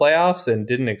into the playoffs and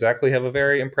didn't exactly have a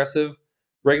very impressive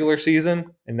regular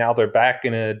season. And now they're back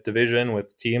in a division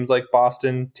with teams like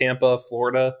Boston, Tampa,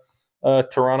 Florida,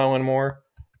 Toronto, and more.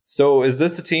 So is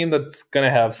this a team that's going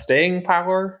to have staying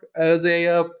power as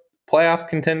a playoff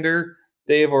contender,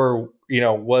 Dave? Or,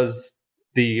 was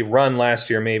the run last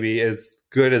year maybe as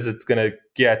good as it's going to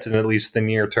get in at least the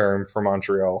near term for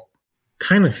Montreal?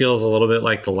 Kind of feels a little bit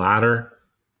like the latter.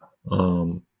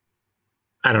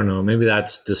 I don't know. Maybe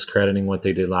that's discrediting what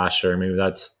they did last year. Maybe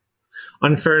that's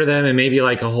unfair to them. And maybe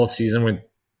like a whole season with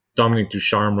Dominic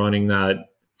Ducharme running that,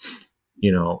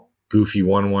 goofy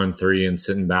 1-1-3 and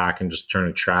sitting back and just trying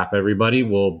to trap everybody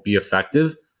will be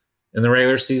effective in the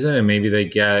regular season. And maybe they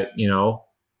get,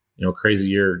 crazy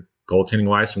year goaltending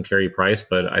wise from Carey Price.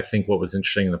 But I think what was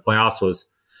interesting in the playoffs was,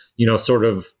 sort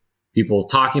of people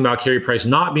talking about Carey Price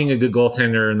not being a good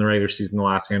goaltender in the regular season the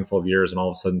last handful of years and all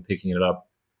of a sudden picking it up,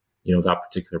 that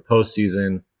particular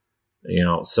postseason.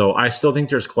 So I still think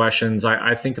there's questions.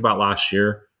 I think about last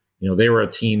year, they were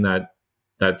a team that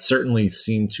certainly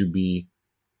seemed to be,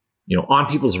 on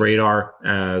people's radar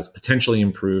as potentially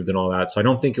improved and all that. So I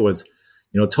don't think it was,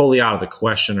 totally out of the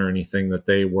question or anything that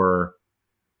they were,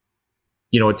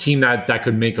 a team that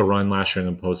could make a run last year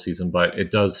in the postseason. But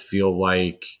it does feel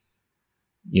like,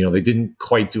 they didn't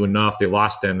quite do enough. They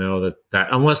lost Danault that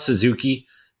unless Suzuki,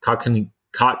 Kotkaniemi,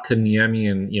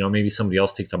 and maybe somebody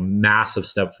else takes a massive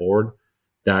step forward,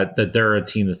 that they're a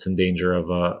team that's in danger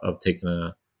of taking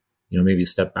a maybe a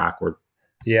step backward.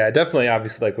 Yeah, definitely.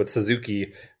 Obviously, like what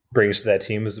Suzuki brings to that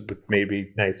team is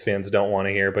maybe Knights fans don't want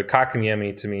to hear, but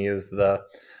Kotkaniemi to me is the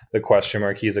question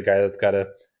mark. He's a guy that's got to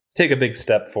take a big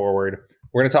step forward.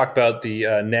 We're going to talk about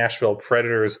the Nashville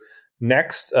Predators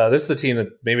next. This is a team that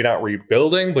maybe not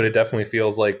rebuilding, but it definitely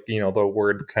feels like the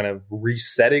word kind of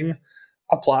resetting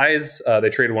applies. They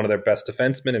traded one of their best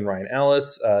defensemen in Ryan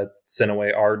Ellis, sent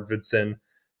away Arvidsson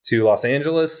to Los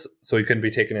Angeles, so he couldn't be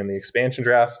taken in the expansion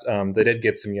draft. They did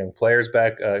get some young players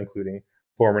back, including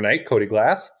former Knight Cody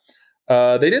Glass.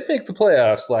 They did make the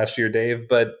playoffs last year, Dave,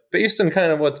 but based on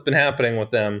kind of what's been happening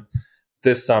with them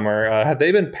this summer, have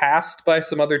they been passed by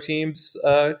some other teams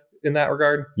in that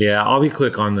regard? Yeah, I'll be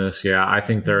quick on this. Yeah, I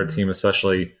think they're a team,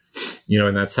 especially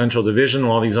in that Central Division,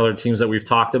 all these other teams that we've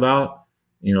talked about.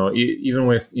 Even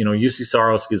with, UC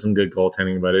Saros gives them good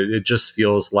goaltending, but it just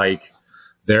feels like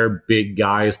their big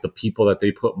guys, the people that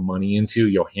they put money into,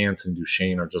 Johansson,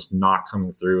 Duchesne, are just not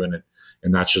coming through,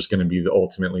 and that's just going to be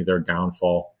ultimately their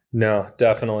downfall. No,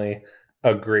 definitely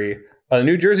agree. The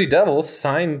New Jersey Devils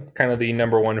signed kind of the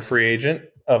number one free agent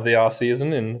of the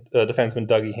offseason in defenseman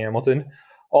Dougie Hamilton.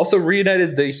 Also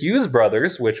reunited the Hughes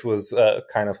brothers, which was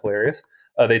kind of hilarious.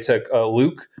 They took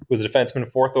Luke, who was a defenseman,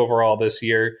 4th overall this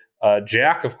year.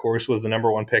 Jack, of course, was the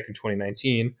number 1 pick in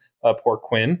 2019. Poor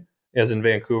Quinn is in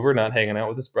Vancouver, not hanging out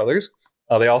with his brothers.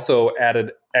 They also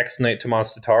added ex-Knight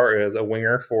Tomas Tatar as a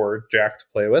winger for Jack to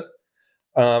play with.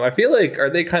 I feel like, are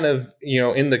they kind of,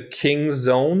 in the Kings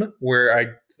zone where I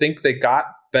think they got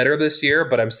better this year,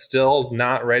 but I'm still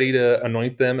not ready to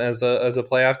anoint them as a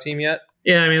playoff team yet?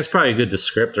 Yeah, I mean, it's probably a good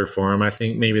descriptor for them. I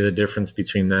think maybe the difference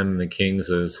between them and the Kings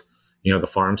is, the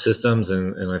farm systems.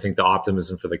 And I think the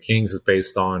optimism for the Kings is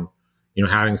based on,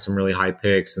 having some really high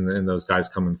picks and those guys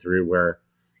coming through where,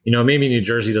 maybe New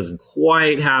Jersey doesn't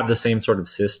quite have the same sort of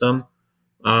system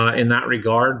in that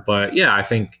regard. But yeah, I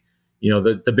think,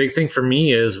 the big thing for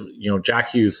me is,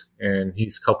 Jack Hughes, and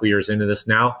he's a couple years into this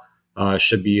now,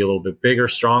 should be a little bit bigger,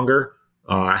 stronger,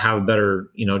 have a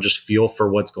better, just feel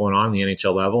for what's going on in the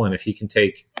NHL level. And if he can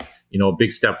take, a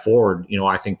big step forward,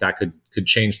 I think that could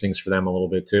change things for them a little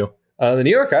bit too. The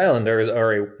New York Islanders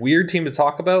are a weird team to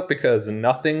talk about because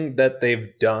nothing that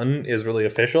they've done is really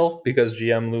official because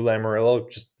GM Lou Lamoriello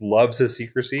just loves his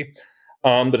secrecy.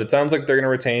 But it sounds like they're going to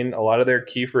retain a lot of their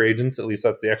key free agents. At least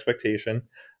that's the expectation.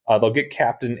 They'll get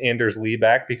captain Anders Lee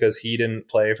back because he didn't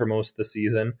play for most of the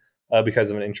season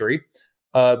because of an injury.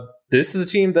 This is a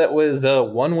team that was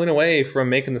 1 win away from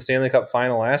making the Stanley Cup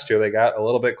final last year. They got a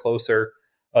little bit closer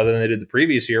than they did the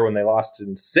previous year when they lost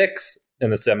in 6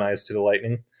 in the semis to the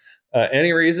Lightning.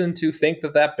 Any reason to think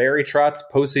that Barry Trotz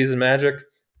postseason magic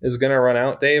is going to run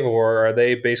out, Dave, or are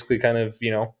they basically kind of,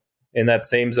 in that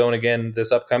same zone again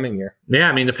this upcoming year? Yeah,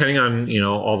 I mean, depending on,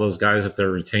 all those guys, if they're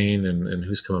retained and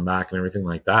who's coming back and everything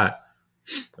like that.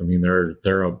 I mean,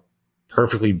 they're a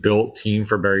perfectly built team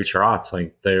for Barry Trotz.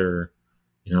 Like they're,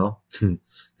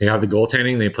 they have the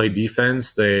goaltending, they play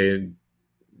defense, they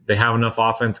have enough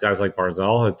offense, guys like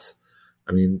Barzal.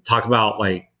 Talk about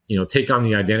take on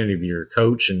the identity of your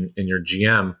coach and your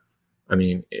GM. I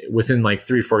mean, within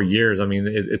 3-4 years,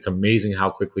 it's amazing how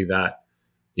quickly that,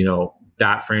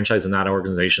 that franchise and that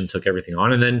organization took everything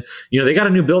on. And then, they got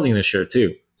a new building this year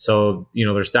too. So,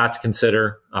 there's that to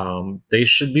consider. They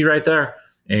should be right there.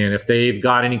 And if they've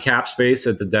got any cap space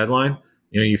at the deadline,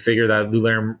 you figure that Lou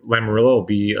Lamoriello will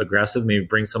be aggressive, maybe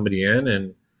bring somebody in.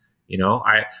 And,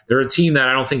 they're a team that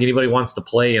I don't think anybody wants to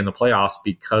play in the playoffs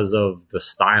because of the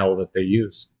style that they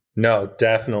use. No,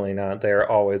 definitely not. They're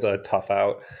always a tough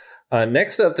out.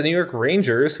 Next up, the New York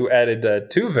Rangers, who added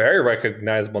 2 very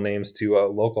recognizable names to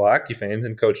local hockey fans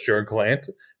and coach Gerard Gallant,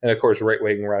 and of course, right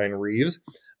wing Ryan Reeves.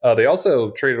 They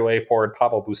also traded away forward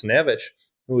Pavel Buchnevich,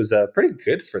 who was pretty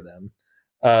good for them.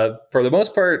 For the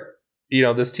most part,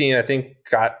 this team, I think,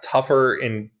 got tougher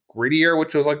and grittier,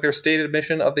 which was their stated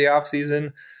mission of the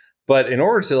offseason. But in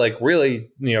order to really,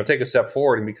 take a step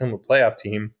forward and become a playoff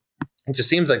team, it just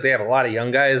seems like they have a lot of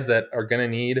young guys that are going to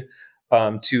need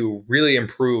to really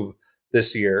improve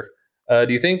this year. Do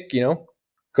you think,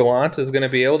 Gallant is going to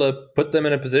be able to put them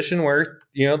in a position where,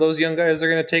 those young guys are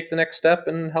going to take the next step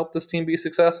and help this team be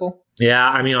successful? Yeah,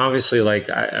 obviously,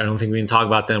 I don't think we can talk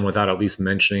about them without at least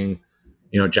mentioning,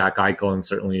 Jack Eichel. And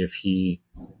certainly if he,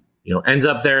 ends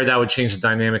up there, that would change the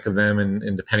dynamic of them.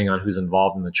 And depending on who's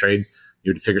involved in the trade,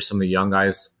 you would figure some of the young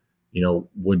guys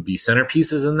would be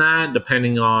centerpieces in that,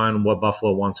 depending on what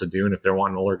Buffalo wants to do and if they're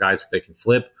wanting older guys that they can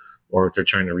flip or if they're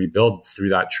trying to rebuild through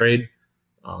that trade.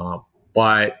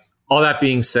 But all that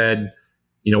being said,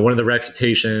 one of the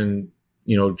reputation,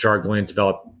 Gerard Gallant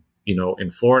developed,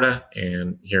 in Florida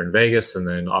and here in Vegas, and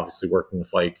then obviously working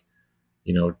with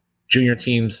junior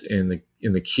teams in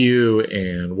the Q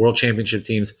and World Championship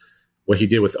teams. What he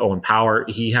did with Owen Power,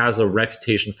 he has a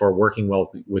reputation for working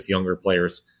well with younger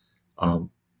players.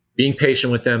 Being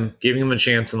patient with them, giving them a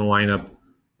chance in the lineup,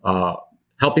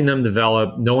 helping them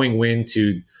develop, knowing when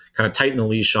to kind of tighten the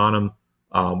leash on them,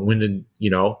 when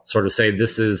to, sort of say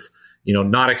this is,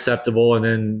 not acceptable, and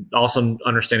then also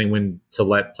understanding when to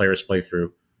let players play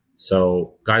through.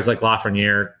 So guys like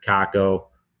Lafreniere, Kakko,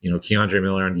 Keandre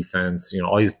Miller on defense,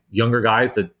 all these younger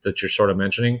guys that you're sort of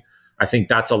mentioning, I think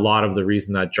that's a lot of the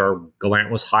reason that Gerard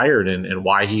Gallant was hired and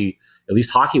why he, at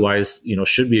least hockey-wise,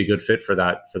 should be a good fit for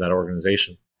that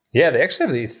organization. Yeah, they actually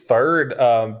have the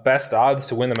 3rd best odds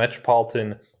to win the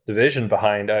Metropolitan Division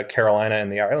behind Carolina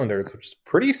and the Islanders, which is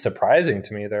pretty surprising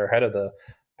to me. They're ahead of the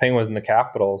Penguins and the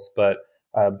Capitals, but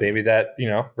maybe that,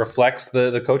 reflects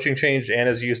the coaching change. And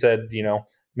as you said,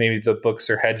 maybe the books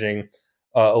are hedging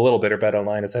a little bit, or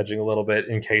BetOnline is hedging a little bit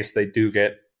in case they do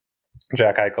get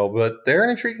Jack Eichel, but they're an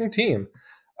intriguing team.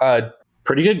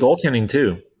 Pretty good goaltending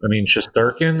too.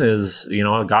 Shesterkin is,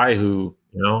 a guy who,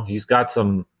 he's got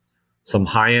some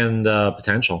high-end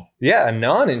potential. Yeah, a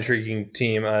non-intriguing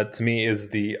team to me is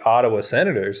the Ottawa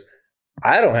Senators.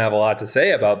 I don't have a lot to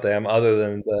say about them other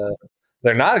than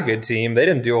they're not a good team. They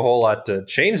didn't do a whole lot to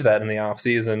change that in the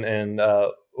offseason. And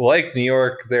like New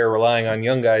York, they're relying on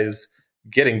young guys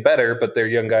getting better, but their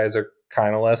young guys are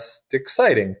kind of less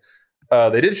exciting.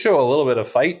 They did show a little bit of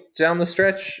fight down the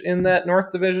stretch in that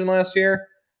North Division last year.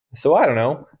 So I don't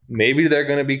know. Maybe they're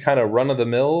going to be kind of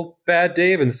run-of-the-mill bad,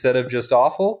 Dave, instead of just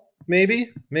awful.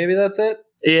 Maybe that's it.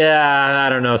 Yeah, I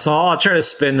don't know. So I'll try to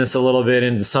spin this a little bit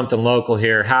into something local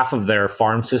here. Half of their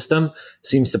farm system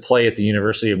seems to play at the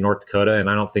University of North Dakota, and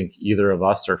I don't think either of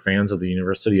us are fans of the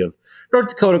University of North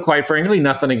Dakota, quite frankly.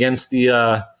 Nothing against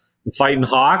the Fighting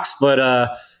Hawks, but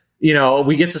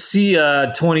we get to see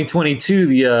 2022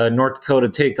 the North Dakota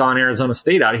take on Arizona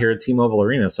State out here at T-Mobile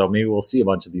Arena. So maybe we'll see a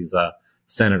bunch of these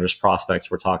Senators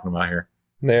prospects we're talking about here.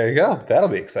 There you go. That'll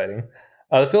be exciting.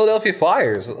 The Philadelphia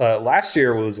Flyers, last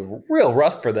year was real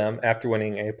rough for them after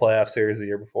winning a playoff series the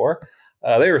year before.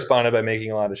 They responded by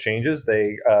making a lot of changes.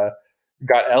 They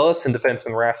got Ellis and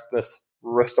defenseman Rasmus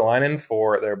Ristolainen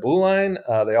for their blue line.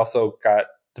 They also got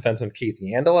defenseman Keith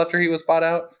Yandel after he was bought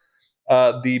out.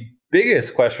 The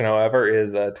biggest question, however,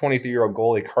 is 23-year-old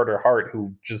goalie Carter Hart,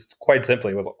 who just quite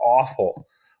simply was awful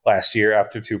last year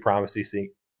after two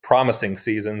promising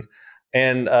seasons.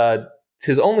 And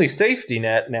his only safety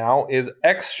net now is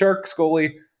ex-Sharks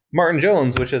goalie Martin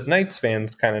Jones, which, as Knights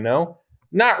fans kind of know,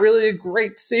 not really a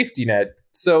great safety net.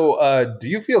 So do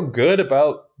you feel good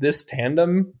about this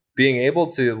tandem being able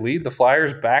to lead the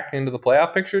Flyers back into the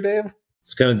playoff picture, Dave?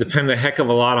 It's going to depend a heck of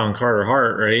a lot on Carter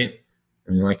Hart, right?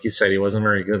 I mean, like you said, he wasn't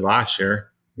very good last year.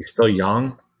 He's still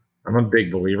young. I'm a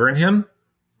big believer in him.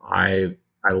 I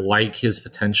like his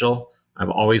potential. I've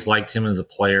always liked him as a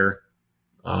player.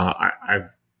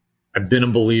 I've been a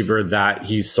believer that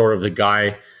he's sort of the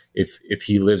guy, if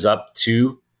he lives up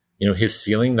to, his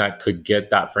ceiling, that could get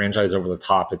that franchise over the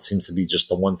top. It seems to be just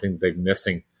the one thing that they've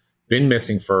been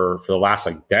missing for the last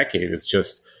decade. It's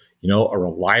just, a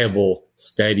reliable,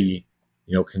 steady,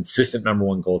 consistent number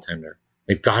one goaltender.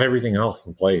 They've got everything else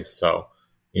in place. So,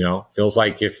 feels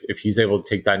like if he's able to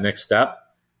take that next step,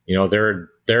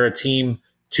 they're a team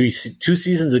two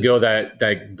seasons ago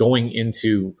that going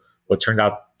into what turned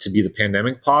out to be the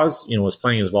pandemic pause, was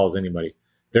playing as well as anybody.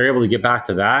 They're able to get back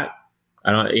to that.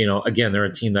 Again, they're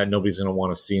a team that nobody's going to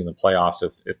want to see in the playoffs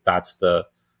if that's the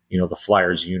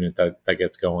Flyers unit that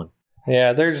gets going.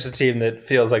 Yeah, they're just a team that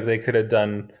feels like they could have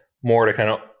done more to kind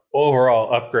of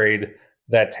overall upgrade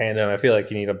that tandem. I feel like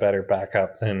you need a better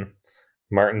backup than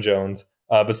Martin Jones.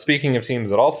 But speaking of teams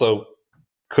that also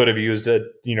could have used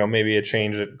maybe a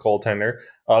change at goaltender,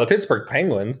 the Pittsburgh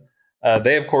Penguins.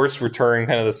 They, of course, return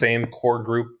kind of the same core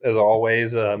group as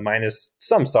always, minus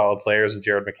some solid players, and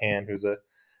Jared McCann,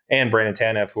 and Brandon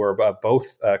Tanev, who are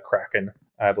both Kraken,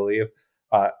 I believe.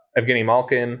 Evgeny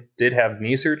Malkin did have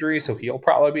knee surgery, so he'll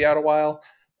probably be out a while.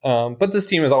 But this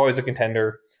team is always a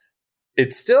contender.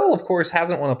 It still, of course,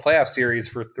 hasn't won a playoff series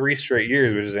for 3 straight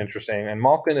years, which is interesting. And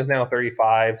Malkin is now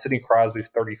 35. Sidney Crosby's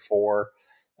 34.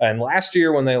 And last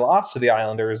year, when they lost to the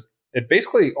Islanders, it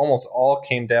basically almost all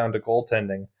came down to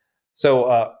goaltending.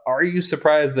 So are you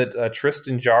surprised that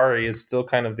Tristan Jarry is still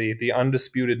kind of the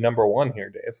undisputed number one here,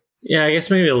 Dave? Yeah, I guess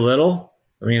maybe a little.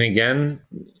 I mean, again,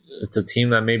 it's a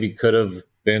team that maybe could have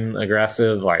been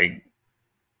aggressive. The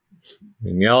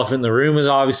elephant in the room is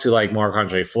obviously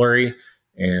Marc-Andre Fleury,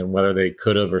 and whether they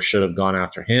could have or should have gone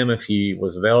after him if he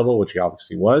was available, which he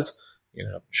obviously was, in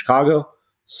Chicago.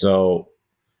 So,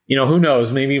 who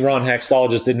knows? Maybe Ron Hextall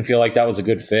just didn't feel like that was a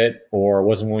good fit or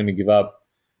wasn't willing to give up,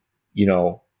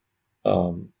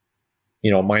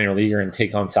 a minor leaguer and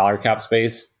take on salary cap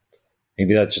space.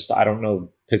 Maybe that's just, I don't know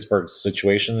Pittsburgh's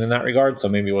situation in that regard. So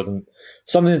maybe it wasn't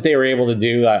something that they were able to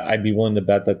do. I'd be willing to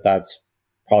bet that that's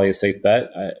probably a safe bet.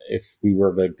 If we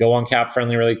were to go on Cap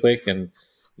Friendly really quick and,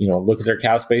 look at their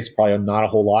cap space, probably not a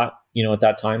whole lot, at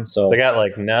that time. So they got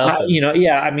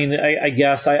nothing. I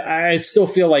guess I still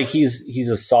feel like he's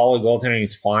a solid goaltender.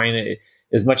 He's fine.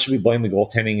 As much as we blame the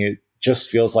goaltending, it just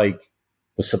feels like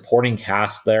the supporting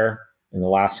cast there in the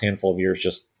last handful of years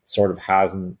just sort of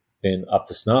hasn't been up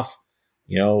to snuff.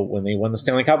 When they won the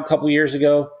Stanley Cup a couple of years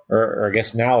ago, or I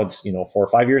guess now it's, 4 or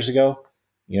 5 years ago,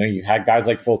 you had guys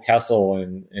like Phil Kessel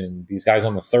and these guys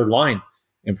on the third line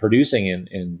and producing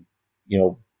and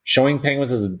showing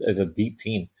Penguins as a deep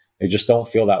team. They just don't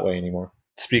feel that way anymore.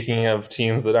 Speaking of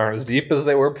teams that aren't as deep as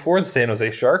they were before, the San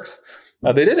Jose Sharks,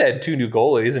 they did add 2 new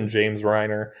goalies in James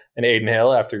Reiner and Aiden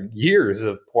Hill after years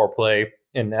of poor play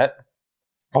in net.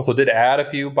 Also did add a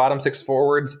few bottom 6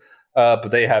 forwards, but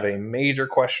they have a major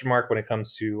question mark when it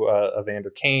comes to Evander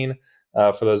Kane.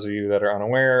 For those of you that are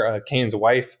unaware, Kane's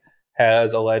wife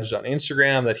has alleged on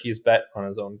Instagram that he's bet on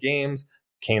his own games.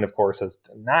 Kane, of course, has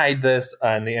denied this,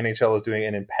 and the NHL is doing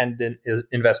an independent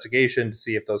investigation to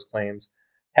see if those claims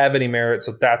have any merit.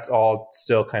 So that's all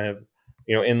still kind of,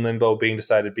 in limbo, being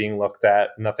decided, being looked at.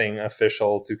 Nothing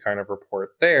official to kind of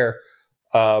report there.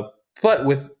 But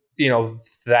with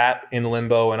that in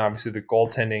limbo, and obviously the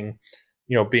goaltending,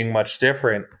 being much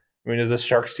different. I mean, is the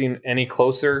Sharks team any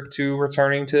closer to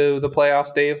returning to the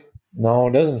playoffs, Dave? No,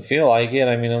 it doesn't feel like it.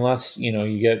 I mean, unless,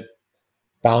 you get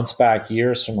bounce back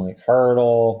years from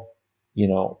Hurdle,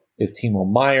 if Timo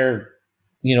Meier,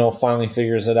 finally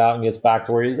figures it out and gets back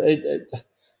to where he's.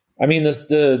 I mean,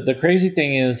 the crazy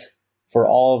thing is, for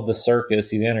all of the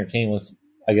circus, Evander Kane was,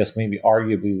 I guess, maybe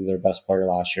arguably their best player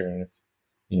last year. And if,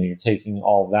 you're taking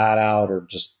all of that out, or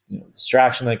just,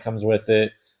 distraction that comes with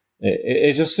it,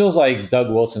 it just feels like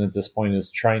Doug Wilson at this point is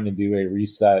trying to do a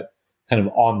reset, kind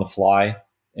of on the fly,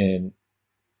 and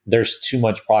there's too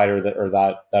much pride, or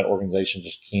that organization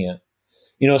just can't,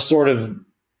 sort of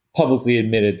publicly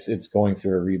admit it's going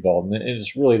through a rebuild. And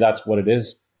it's really, that's what it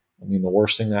is. I mean, the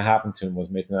worst thing that happened to him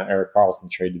was making that Erik Karlsson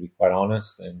trade, to be quite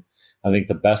honest. And I think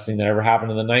the best thing that ever happened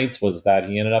to the Knights was that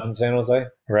he ended up in San Jose.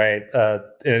 Right.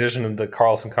 In addition to the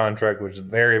Karlsson contract, which is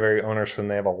very, very onerous,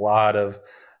 and they have a lot of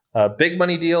big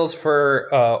money deals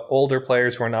for older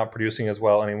players who are not producing as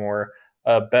well anymore.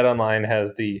 BetOnline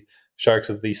has the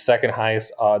Sharks as the second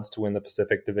highest odds to win the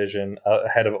Pacific Division,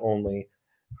 ahead of only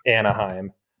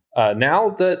Anaheim.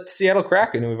 Now the Seattle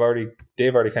Kraken, who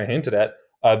Dave already kind of hinted at,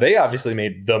 they obviously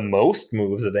made the most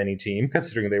moves of any team,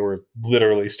 considering they were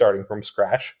literally starting from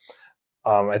scratch.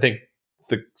 I think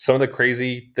some of the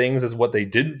crazy things is what they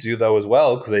didn't do, though, as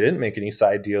well, because they didn't make any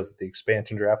side deals at the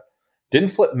expansion draft. Didn't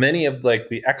flip many of like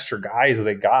the extra guys that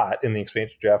they got in the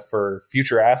expansion draft for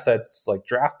future assets like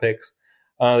draft picks.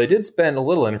 They did spend a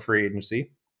little in free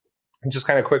agency. Just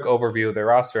kind of quick overview of their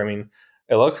roster. I mean,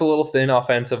 it looks a little thin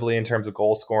offensively in terms of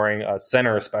goal scoring.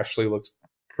 Center especially looks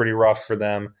pretty rough for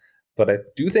them. But I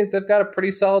do think they've got a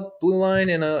pretty solid blue line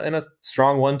and a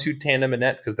strong 1-2 tandem in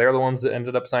net, because they're the ones that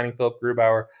ended up signing Philip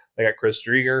Grubauer. They got Chris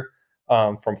Driedger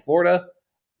from Florida.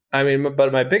 I mean,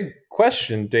 but my big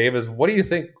question, Dave, is what do you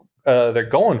think they're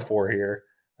going for here?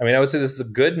 I mean, I would say this is a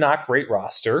good, not great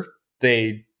roster.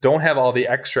 They don't have all the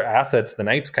extra assets the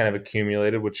Knights kind of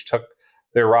accumulated, which took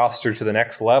their roster to the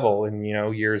next level in,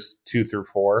 years 2 through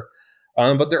 4.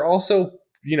 But they're also,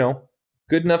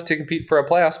 good enough to compete for a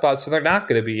playoff spot. So they're not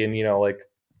going to be in, like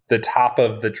the top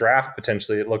of the draft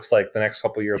potentially. It looks like the next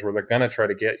couple of years where they're going to try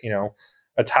to get,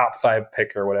 a top 5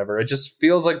 pick or whatever. It just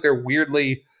feels like they're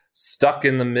weirdly stuck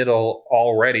in the middle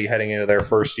already heading into their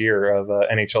first year of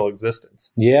NHL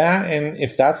existence. Yeah, and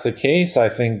if that's the case, I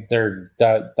think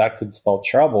that could spell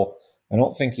trouble. I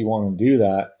don't think you want to do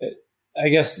that. I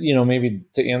guess, maybe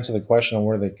to answer the question on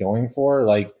what are they going for,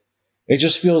 like, it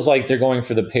just feels like they're going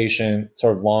for the patient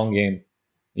sort of long game.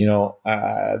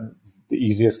 The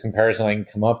easiest comparison I can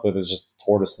come up with is just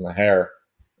tortoise and the hare.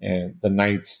 And the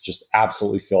Knights just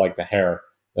absolutely feel like the hare.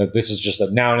 That this is just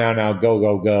a now, go.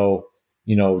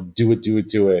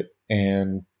 Do it.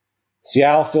 And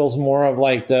Seattle feels more of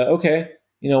like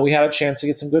we had a chance to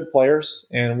get some good players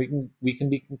and we can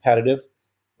be competitive,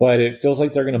 but it feels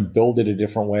like they're going to build it a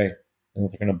different way. And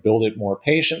they're going to build it more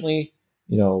patiently,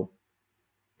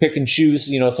 pick and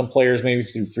choose, some players maybe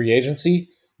through free agency,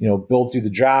 build through the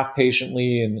draft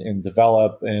patiently and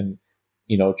develop and,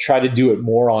 try to do it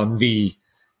more on the,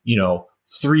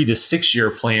 3 to 6 year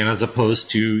plan as opposed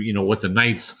to, what the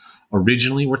Knights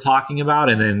originally were talking about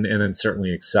and then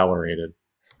certainly accelerated.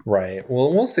 Right.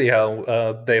 Well, we'll see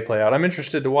how they play out. I'm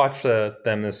interested to watch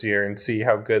them this year and see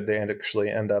how good they actually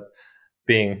end up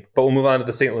being. But we'll move on to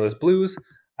the St. Louis Blues.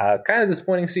 Kind of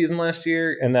disappointing season last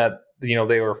year in that, they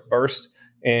were first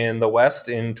in the West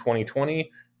in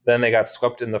 2020. Then they got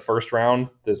swept in the first round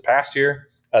this past year.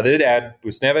 They did add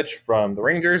Buchnevich from the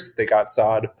Rangers. They got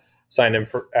Saad, signed him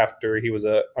after he was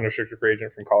an unrestricted free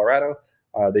agent from Colorado.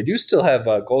 They do still have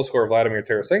goal scorer Vladimir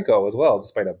Tarasenko as well,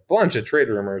 despite a bunch of trade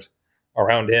rumors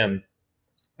around him.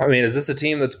 I mean, is this a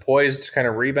team that's poised to kind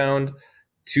of rebound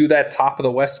to that top of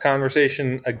the West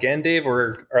conversation again, Dave,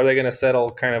 or are they going to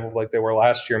settle kind of like they were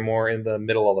last year, more in the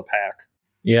middle of the pack?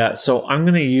 Yeah, so I'm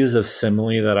going to use a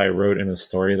simile that I wrote in a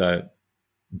story that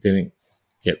didn't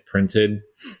get printed.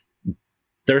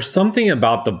 There's something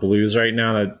about the Blues right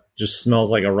now that just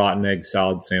smells like a rotten egg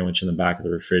salad sandwich in the back of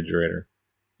the refrigerator.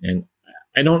 And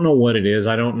I don't know what it is.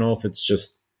 I don't know if it's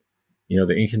just,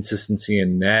 the inconsistency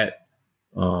in net,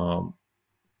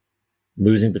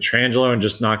 losing Pietrangelo and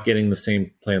just not getting the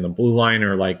same play on the blue line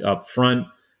or like up front,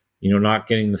 not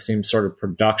getting the same sort of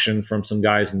production from some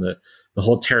guys, and the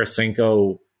whole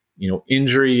Tarasenko,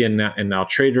 injury and now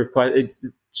trade request. It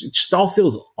just all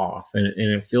feels off. And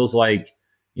it feels like,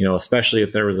 especially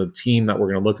if there was a team that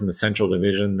we're going to look in the Central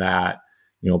Division that,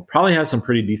 probably has some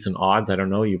pretty decent odds. I don't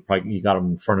know. You got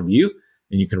them in front of you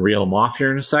and you can reel them off here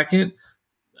in a second.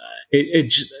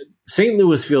 St.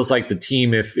 Louis feels like the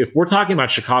team, if we're talking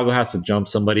about Chicago has to jump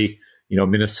somebody,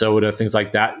 Minnesota, things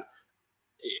like that,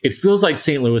 it feels like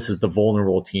St. Louis is the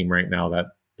vulnerable team right now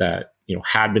that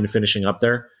had been finishing up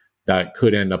there that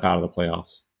could end up out of the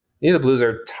playoffs. Yeah, the Blues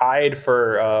are tied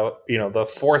for the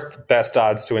fourth best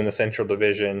odds to win the Central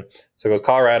Division. So it goes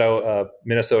Colorado,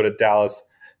 Minnesota, Dallas.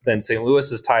 Then St.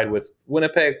 Louis is tied with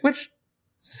Winnipeg, which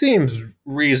seems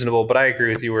reasonable, but I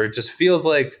agree with you where it just feels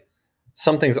like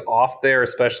something's off there,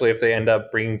 especially if they end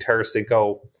up bringing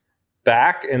Tarasenko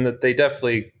back, and that they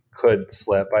definitely could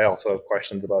slip. I also have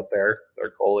questions about their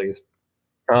goalies.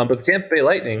 But the Tampa Bay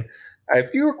Lightning, I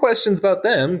have fewer questions about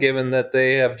them, given that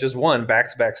they have just won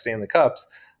back-to-back Stanley Cups,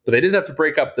 but they did have to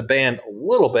break up the band a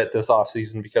little bit this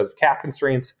offseason because of cap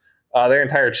constraints. Their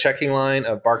entire checking line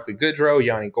of Barclay Goodrow,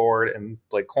 Yanni Gourde, and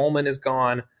Blake Coleman is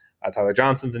gone. Tyler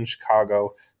Johnson's in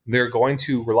Chicago. They're going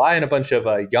to rely on a bunch of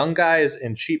young guys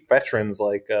and cheap veterans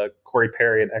like Corey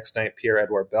Perry and ex-Knight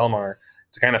Pierre-Edouard Bellemare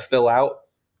to kind of fill out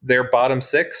their bottom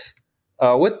six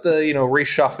with the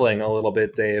reshuffling a little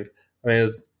bit, Dave. I mean,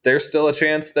 is there still a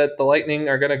chance that the Lightning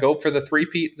are going to go for the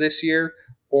three-peat this year,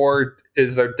 or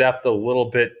is their depth a little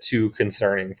bit too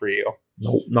concerning for you?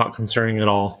 Nope, not concerning at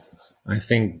all. I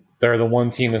think they're the one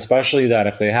team, especially that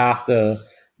if they have to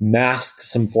mask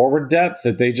some forward depth,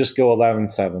 that they just go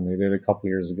 11-7. They did a couple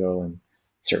years ago, and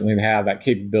certainly they have that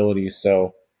capability.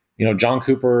 So, John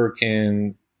Cooper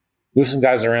can move some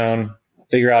guys around,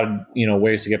 figure out,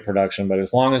 ways to get production. But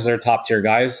as long as their top tier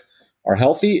guys are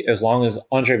healthy, as long as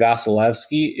Andrei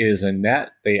Vasilevsky is in net,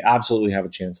 they absolutely have a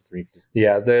chance at three.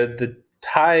 Yeah, the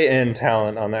high-end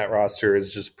talent on that roster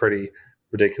is just pretty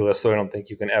ridiculous, so I don't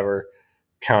think you can ever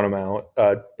count them out.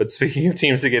 But speaking of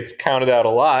teams that gets counted out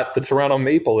a lot, the Toronto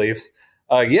Maple Leafs,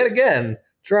 yet again,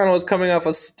 Toronto is coming off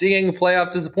a stinging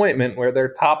playoff disappointment where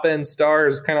their top-end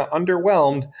stars kind of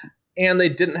underwhelmed, and they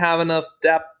didn't have enough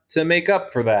depth to make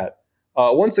up for that.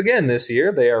 Once again this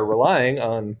year, they are relying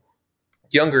on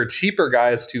younger, cheaper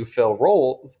guys to fill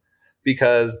roles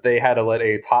because they had to let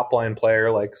a top-line player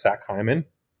like Zach Hyman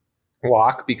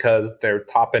walk because their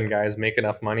top-end guys make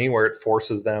enough money where it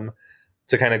forces them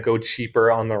to kind of go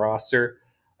cheaper on the roster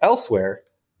elsewhere.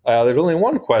 There's only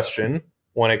one question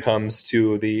when it comes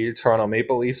to the Toronto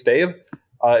Maple Leafs, Dave.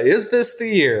 Is this the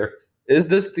year? Is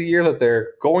this the year that they're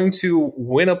going to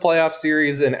win a playoff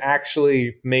series and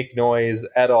actually make noise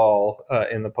at all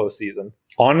in the postseason?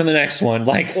 On to the next one.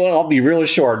 I'll be really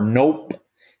short. Nope.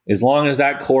 As long as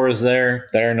that core is there,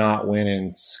 they're not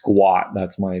winning squat.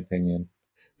 That's my opinion.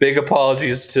 Big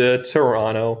apologies to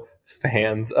Toronto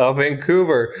fans of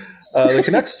Vancouver. The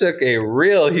Canucks took a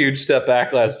real huge step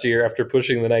back last year after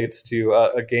pushing the Knights to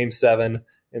a Game 7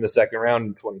 in the second round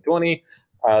in 2020.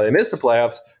 They missed the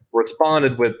playoffs,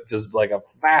 responded with just like a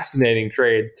fascinating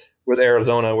trade with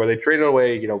Arizona where they traded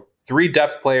away, 3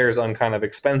 depth players on kind of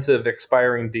expensive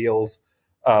expiring deals,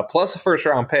 plus a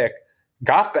first-round pick,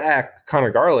 got back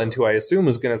Connor Garland, who I assume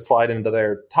is going to slide into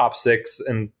their top 6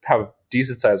 and have a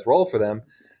decent-sized role for them,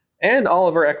 and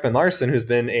Oliver Ekman-Larsson, who's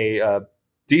been a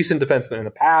decent defenseman in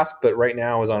the past, but right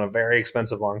now is on a very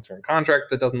expensive long-term contract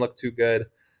that doesn't look too good.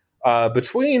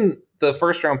 Between the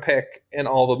first-round pick and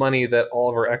all the money that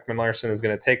Oliver Ekman-Larsson is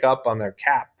going to take up on their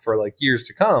cap for years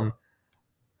to come,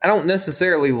 I don't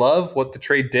necessarily love what the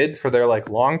trade did for their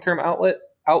long-term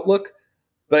outlook,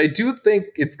 but I do think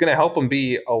it's going to help them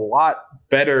be a lot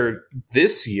better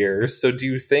this year. So do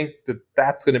you think that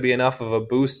that's going to be enough of a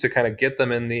boost to kind of get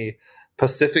them in the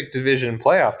Pacific Division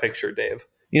playoff picture, Dave?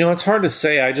 It's hard to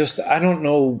say. I don't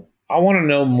know. I want to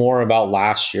know more about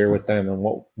last year with them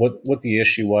and what the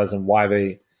issue was and why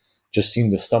they just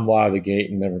seemed to stumble out of the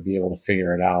gate and never be able to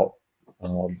figure it out.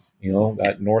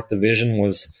 That North Division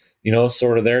was,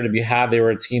 sort of there to be had. They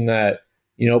were a team that,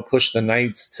 pushed the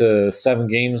Knights to 7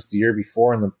 games the year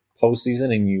before in the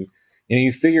postseason. And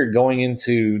you figured going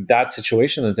into that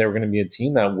situation that they were going to be a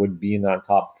team that would be in that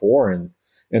top 4 and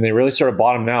they really sort of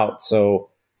bottomed out. So,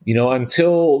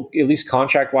 until at least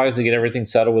contract-wise they get everything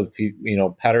settled with,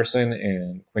 Pettersson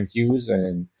and Quinn Hughes,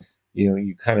 and,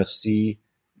 you kind of see,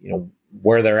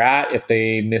 where they're at, if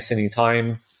they miss any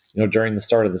time, during the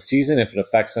start of the season, if it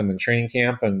affects them in training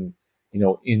camp and,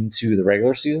 into the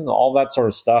regular season, all that sort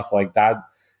of stuff like that.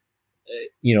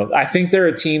 I think they're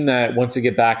a team that wants to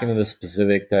get back into the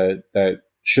Pacific that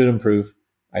should improve.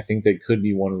 I think they could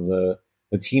be one of the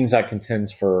teams that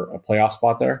contends for a playoff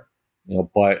spot there.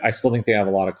 But I still think they have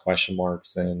a lot of question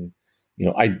marks. And,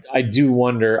 I do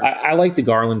wonder, I like the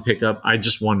Garland pickup. I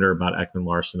just wonder about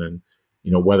Ekman-Larsson and,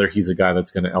 whether he's a guy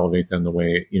that's going to elevate them the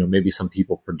way, maybe some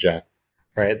people project.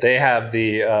 Right. They have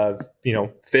the,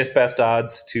 5th best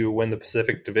odds to win the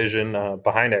Pacific Division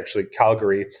behind actually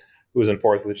Calgary, who was in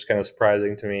 4th, which is kind of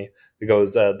surprising to me. It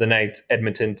goes the Knights,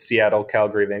 Edmonton, Seattle,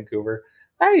 Calgary, Vancouver.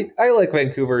 I like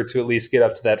Vancouver to at least get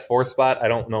up to that 4th spot. I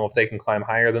don't know if they can climb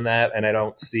higher than that, and I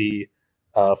don't see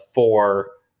 4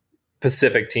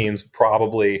 Pacific teams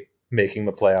probably making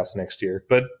the playoffs next year.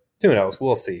 But who knows?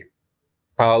 We'll see.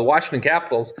 The Washington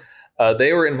Capitals,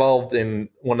 they were involved in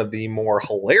one of the more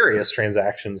hilarious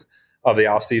transactions of the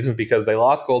offseason because they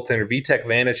lost goaltender Vitek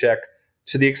Vanacek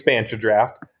to the expansion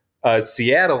draft.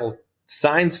 Seattle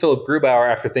signs Philip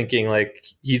Grubauer after thinking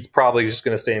he's probably just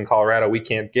going to stay in Colorado. We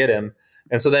can't get him.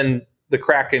 And so then the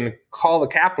Kraken call the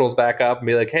Capitals back up and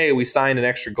be like, hey, we signed an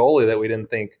extra goalie that we didn't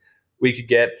think we could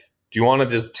get. Do you want to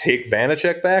just take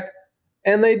Vanacek back?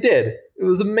 And they did. It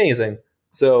was amazing.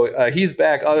 So he's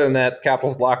back. Other than that, the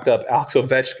Capitals locked up Alex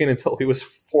Ovechkin until he was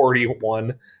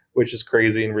 41, which is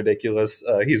crazy and ridiculous.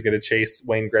 He's going to chase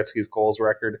Wayne Gretzky's goals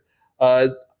record.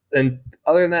 And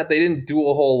other than that, they didn't do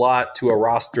a whole lot to a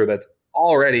roster that's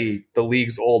already the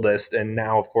league's oldest, and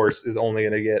now, of course, is only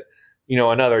going to get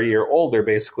another year older,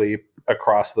 basically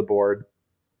across the board.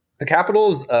 The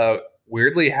Capitals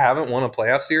weirdly haven't won a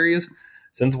playoff series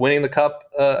since winning the Cup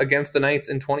against the Knights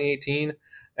in 2018.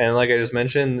 And like I just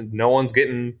mentioned, no one's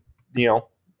getting,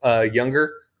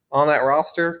 younger on that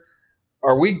roster.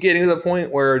 Are we getting to the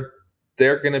point where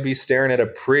they're going to be staring at a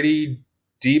pretty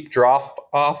deep drop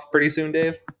off pretty soon,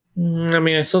 Dave? I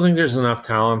mean, I still think there's enough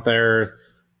talent there,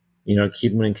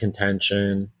 keep them in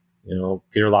contention.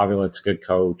 Peter Laviolette's a good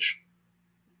coach.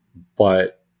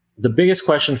 But the biggest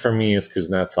question for me is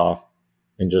Kuznetsov,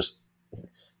 and just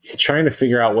trying to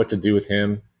figure out what to do with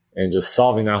him and just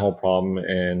solving that whole problem.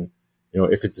 And,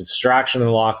 if it's a distraction in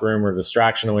the locker room or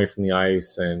distraction away from the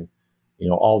ice and,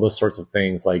 all those sorts of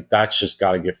things, like that's just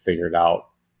got to get figured out,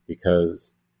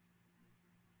 because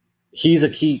he's a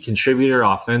key contributor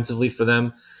offensively for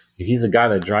them. He's a guy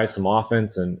that drives some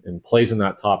offense and plays in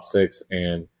that top six.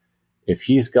 And if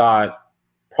he's got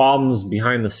problems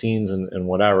behind the scenes and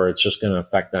whatever, it's just going to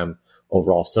affect them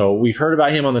overall. So we've heard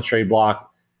about him on the trade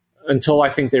block until I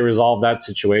think they resolve that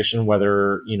situation,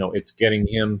 whether, it's getting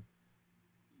him,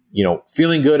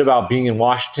 feeling good about being in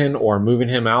Washington or moving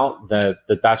him out,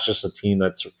 that's just a team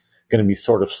that's going to be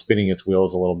sort of spinning its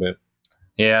wheels a little bit.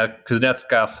 Yeah,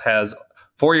 Kuznetsov has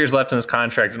 4 years left in his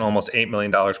contract and almost $8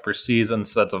 million per season,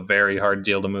 so that's a very hard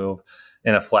deal to move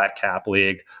in a flat cap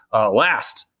league.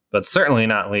 Last, but certainly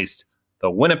not least, the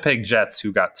Winnipeg Jets,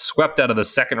 who got swept out of the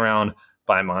second round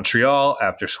by Montreal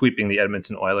after sweeping the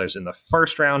Edmonton Oilers in the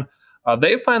first round.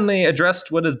 They finally addressed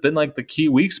what has been like the key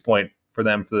weak point for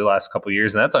them for the last couple of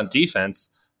years, and that's on defense.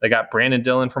 They got Brandon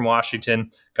Dillon from Washington,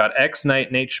 got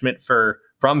ex-Knight Nate Schmidt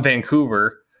from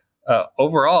Vancouver.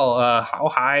 Overall, how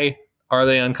high are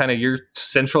they on kind of your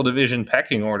Central Division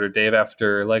pecking order, Dave,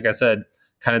 after, like I said,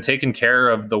 kind of taking care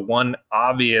of the one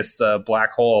obvious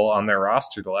black hole on their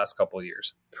roster the last couple of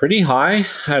years? Pretty high.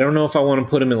 I don't know if I want to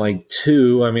put them in like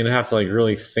 2. I mean, I have to like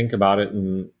really think about it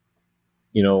and,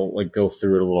 like go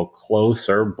through it a little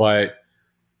closer, but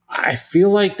I feel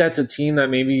like that's a team that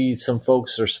maybe some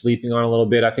folks are sleeping on a little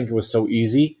bit. I think it was so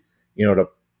easy, to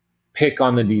pick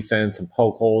on the defense and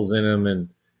poke holes in them,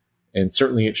 and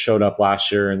certainly it showed up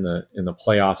last year in the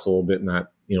playoffs a little bit in that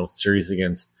series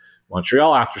against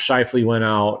Montreal after Scheifele went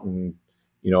out, and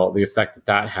the effect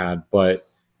that had. But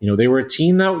they were a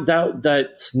team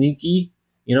that sneaky,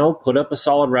 put up a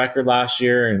solid record last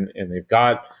year, and they've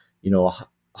got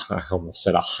I almost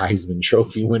said a Heisman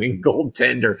Trophy winning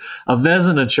goaltender, a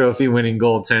Vezina Trophy winning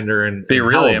goaltender, and be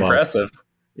really impressive.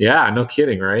 Yeah, no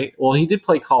kidding, right? Well, he did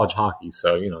play college hockey,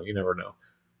 so you never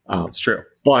know. It's true,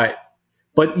 but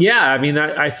yeah, I mean,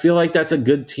 I feel like that's a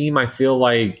good team. I feel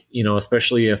like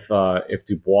especially if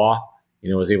Dubois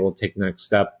is able to take the next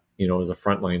step, as a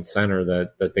frontline center,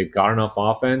 that they've got enough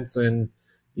offense, and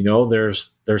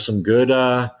there's some good.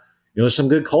 There's some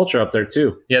good culture up there,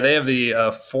 too. Yeah, they have the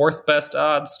 4th best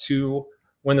odds to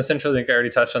win the Central. I think I already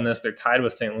touched on this. They're tied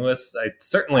with St. Louis. I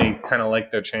certainly kind of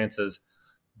like their chances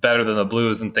better than the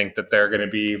Blues and think that they're going to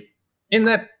be in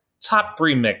that top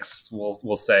 3 mix,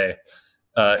 we'll say,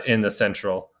 in the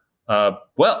Central.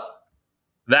 Well,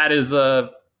 that is,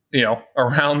 around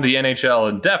the NHL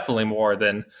and definitely more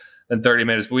than 30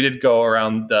 minutes. We did go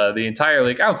around the entire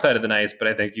league outside of the Knights, but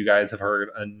I think you guys have heard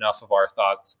enough of our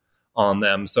thoughts on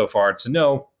them so far to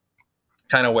know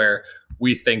kind of where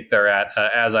we think they're at.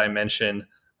 As I mentioned,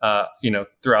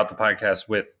 throughout the podcast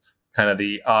with kind of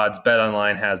the odds,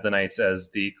 BetOnline has the Knights as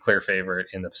the clear favorite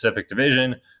in the Pacific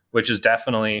Division, which is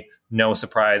definitely no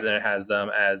surprise. And it has them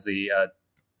as the,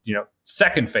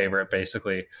 second favorite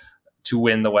basically to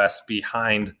win the West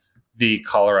behind the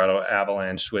Colorado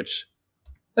Avalanche, which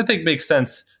I think makes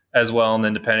sense as well. And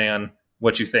then depending on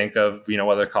what you think of,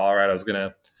 whether Colorado is going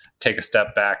to take a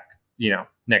step back,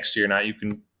 next year or not, you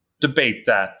can debate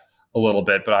that a little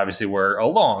bit, but obviously we're a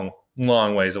long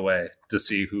ways away to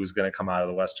see who's going to come out of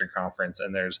the Western Conference.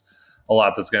 And there's a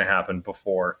lot that's going to happen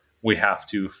before we have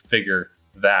to figure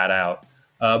that out.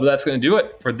 But that's going to do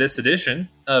it for this edition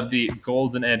of the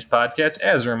Golden Edge podcast.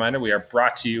 As a reminder, we are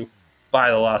brought to you by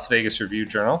the Las Vegas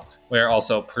Review-Journal. We are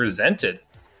also presented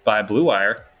by Blue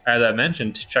Wire. As I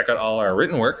mentioned, check out all our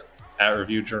written work at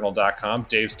reviewjournal.com.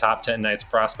 Dave's top 10 Knights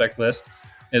prospect list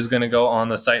is going to go on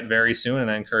the site very soon, and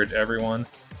I encourage everyone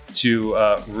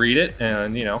to read it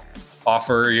and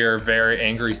offer your very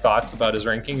angry thoughts about his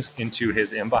rankings into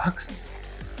his inbox.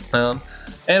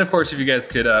 And of course, if you guys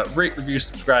could rate, review,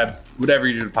 subscribe, whatever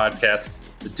you do to podcasts,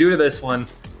 but due to this one,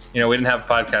 we didn't have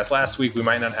a podcast last week. We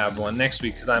might not have one next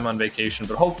week because I'm on vacation,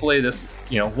 but hopefully this,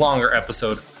 longer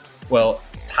episode will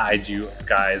tide you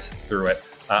guys through it.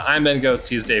 I'm Ben Goetz.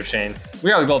 He's Dave Shane.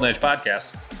 We are the Golden Age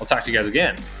Podcast. We'll talk to you guys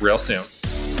again real soon.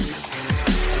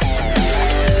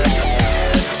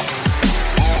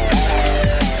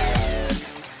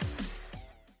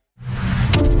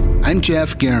 I'm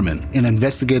Jeff Gehrman, an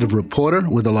investigative reporter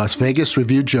with the Las Vegas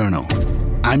Review-Journal.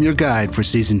 I'm your guide for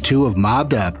Season 2 of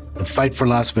Mobbed Up, The Fight for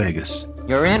Las Vegas.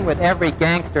 You're in with every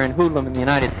gangster and hoodlum in the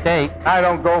United States. I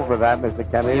don't go for that, Mr.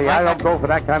 Kennedy. I don't go for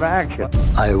that kind of action.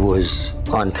 I was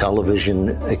on television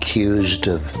accused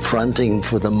of fronting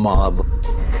for the mob.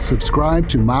 Subscribe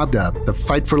to Mobbed Up, The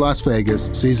Fight for Las Vegas,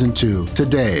 Season 2,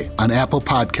 today on Apple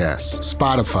Podcasts,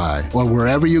 Spotify, or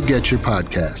wherever you get your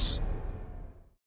podcasts.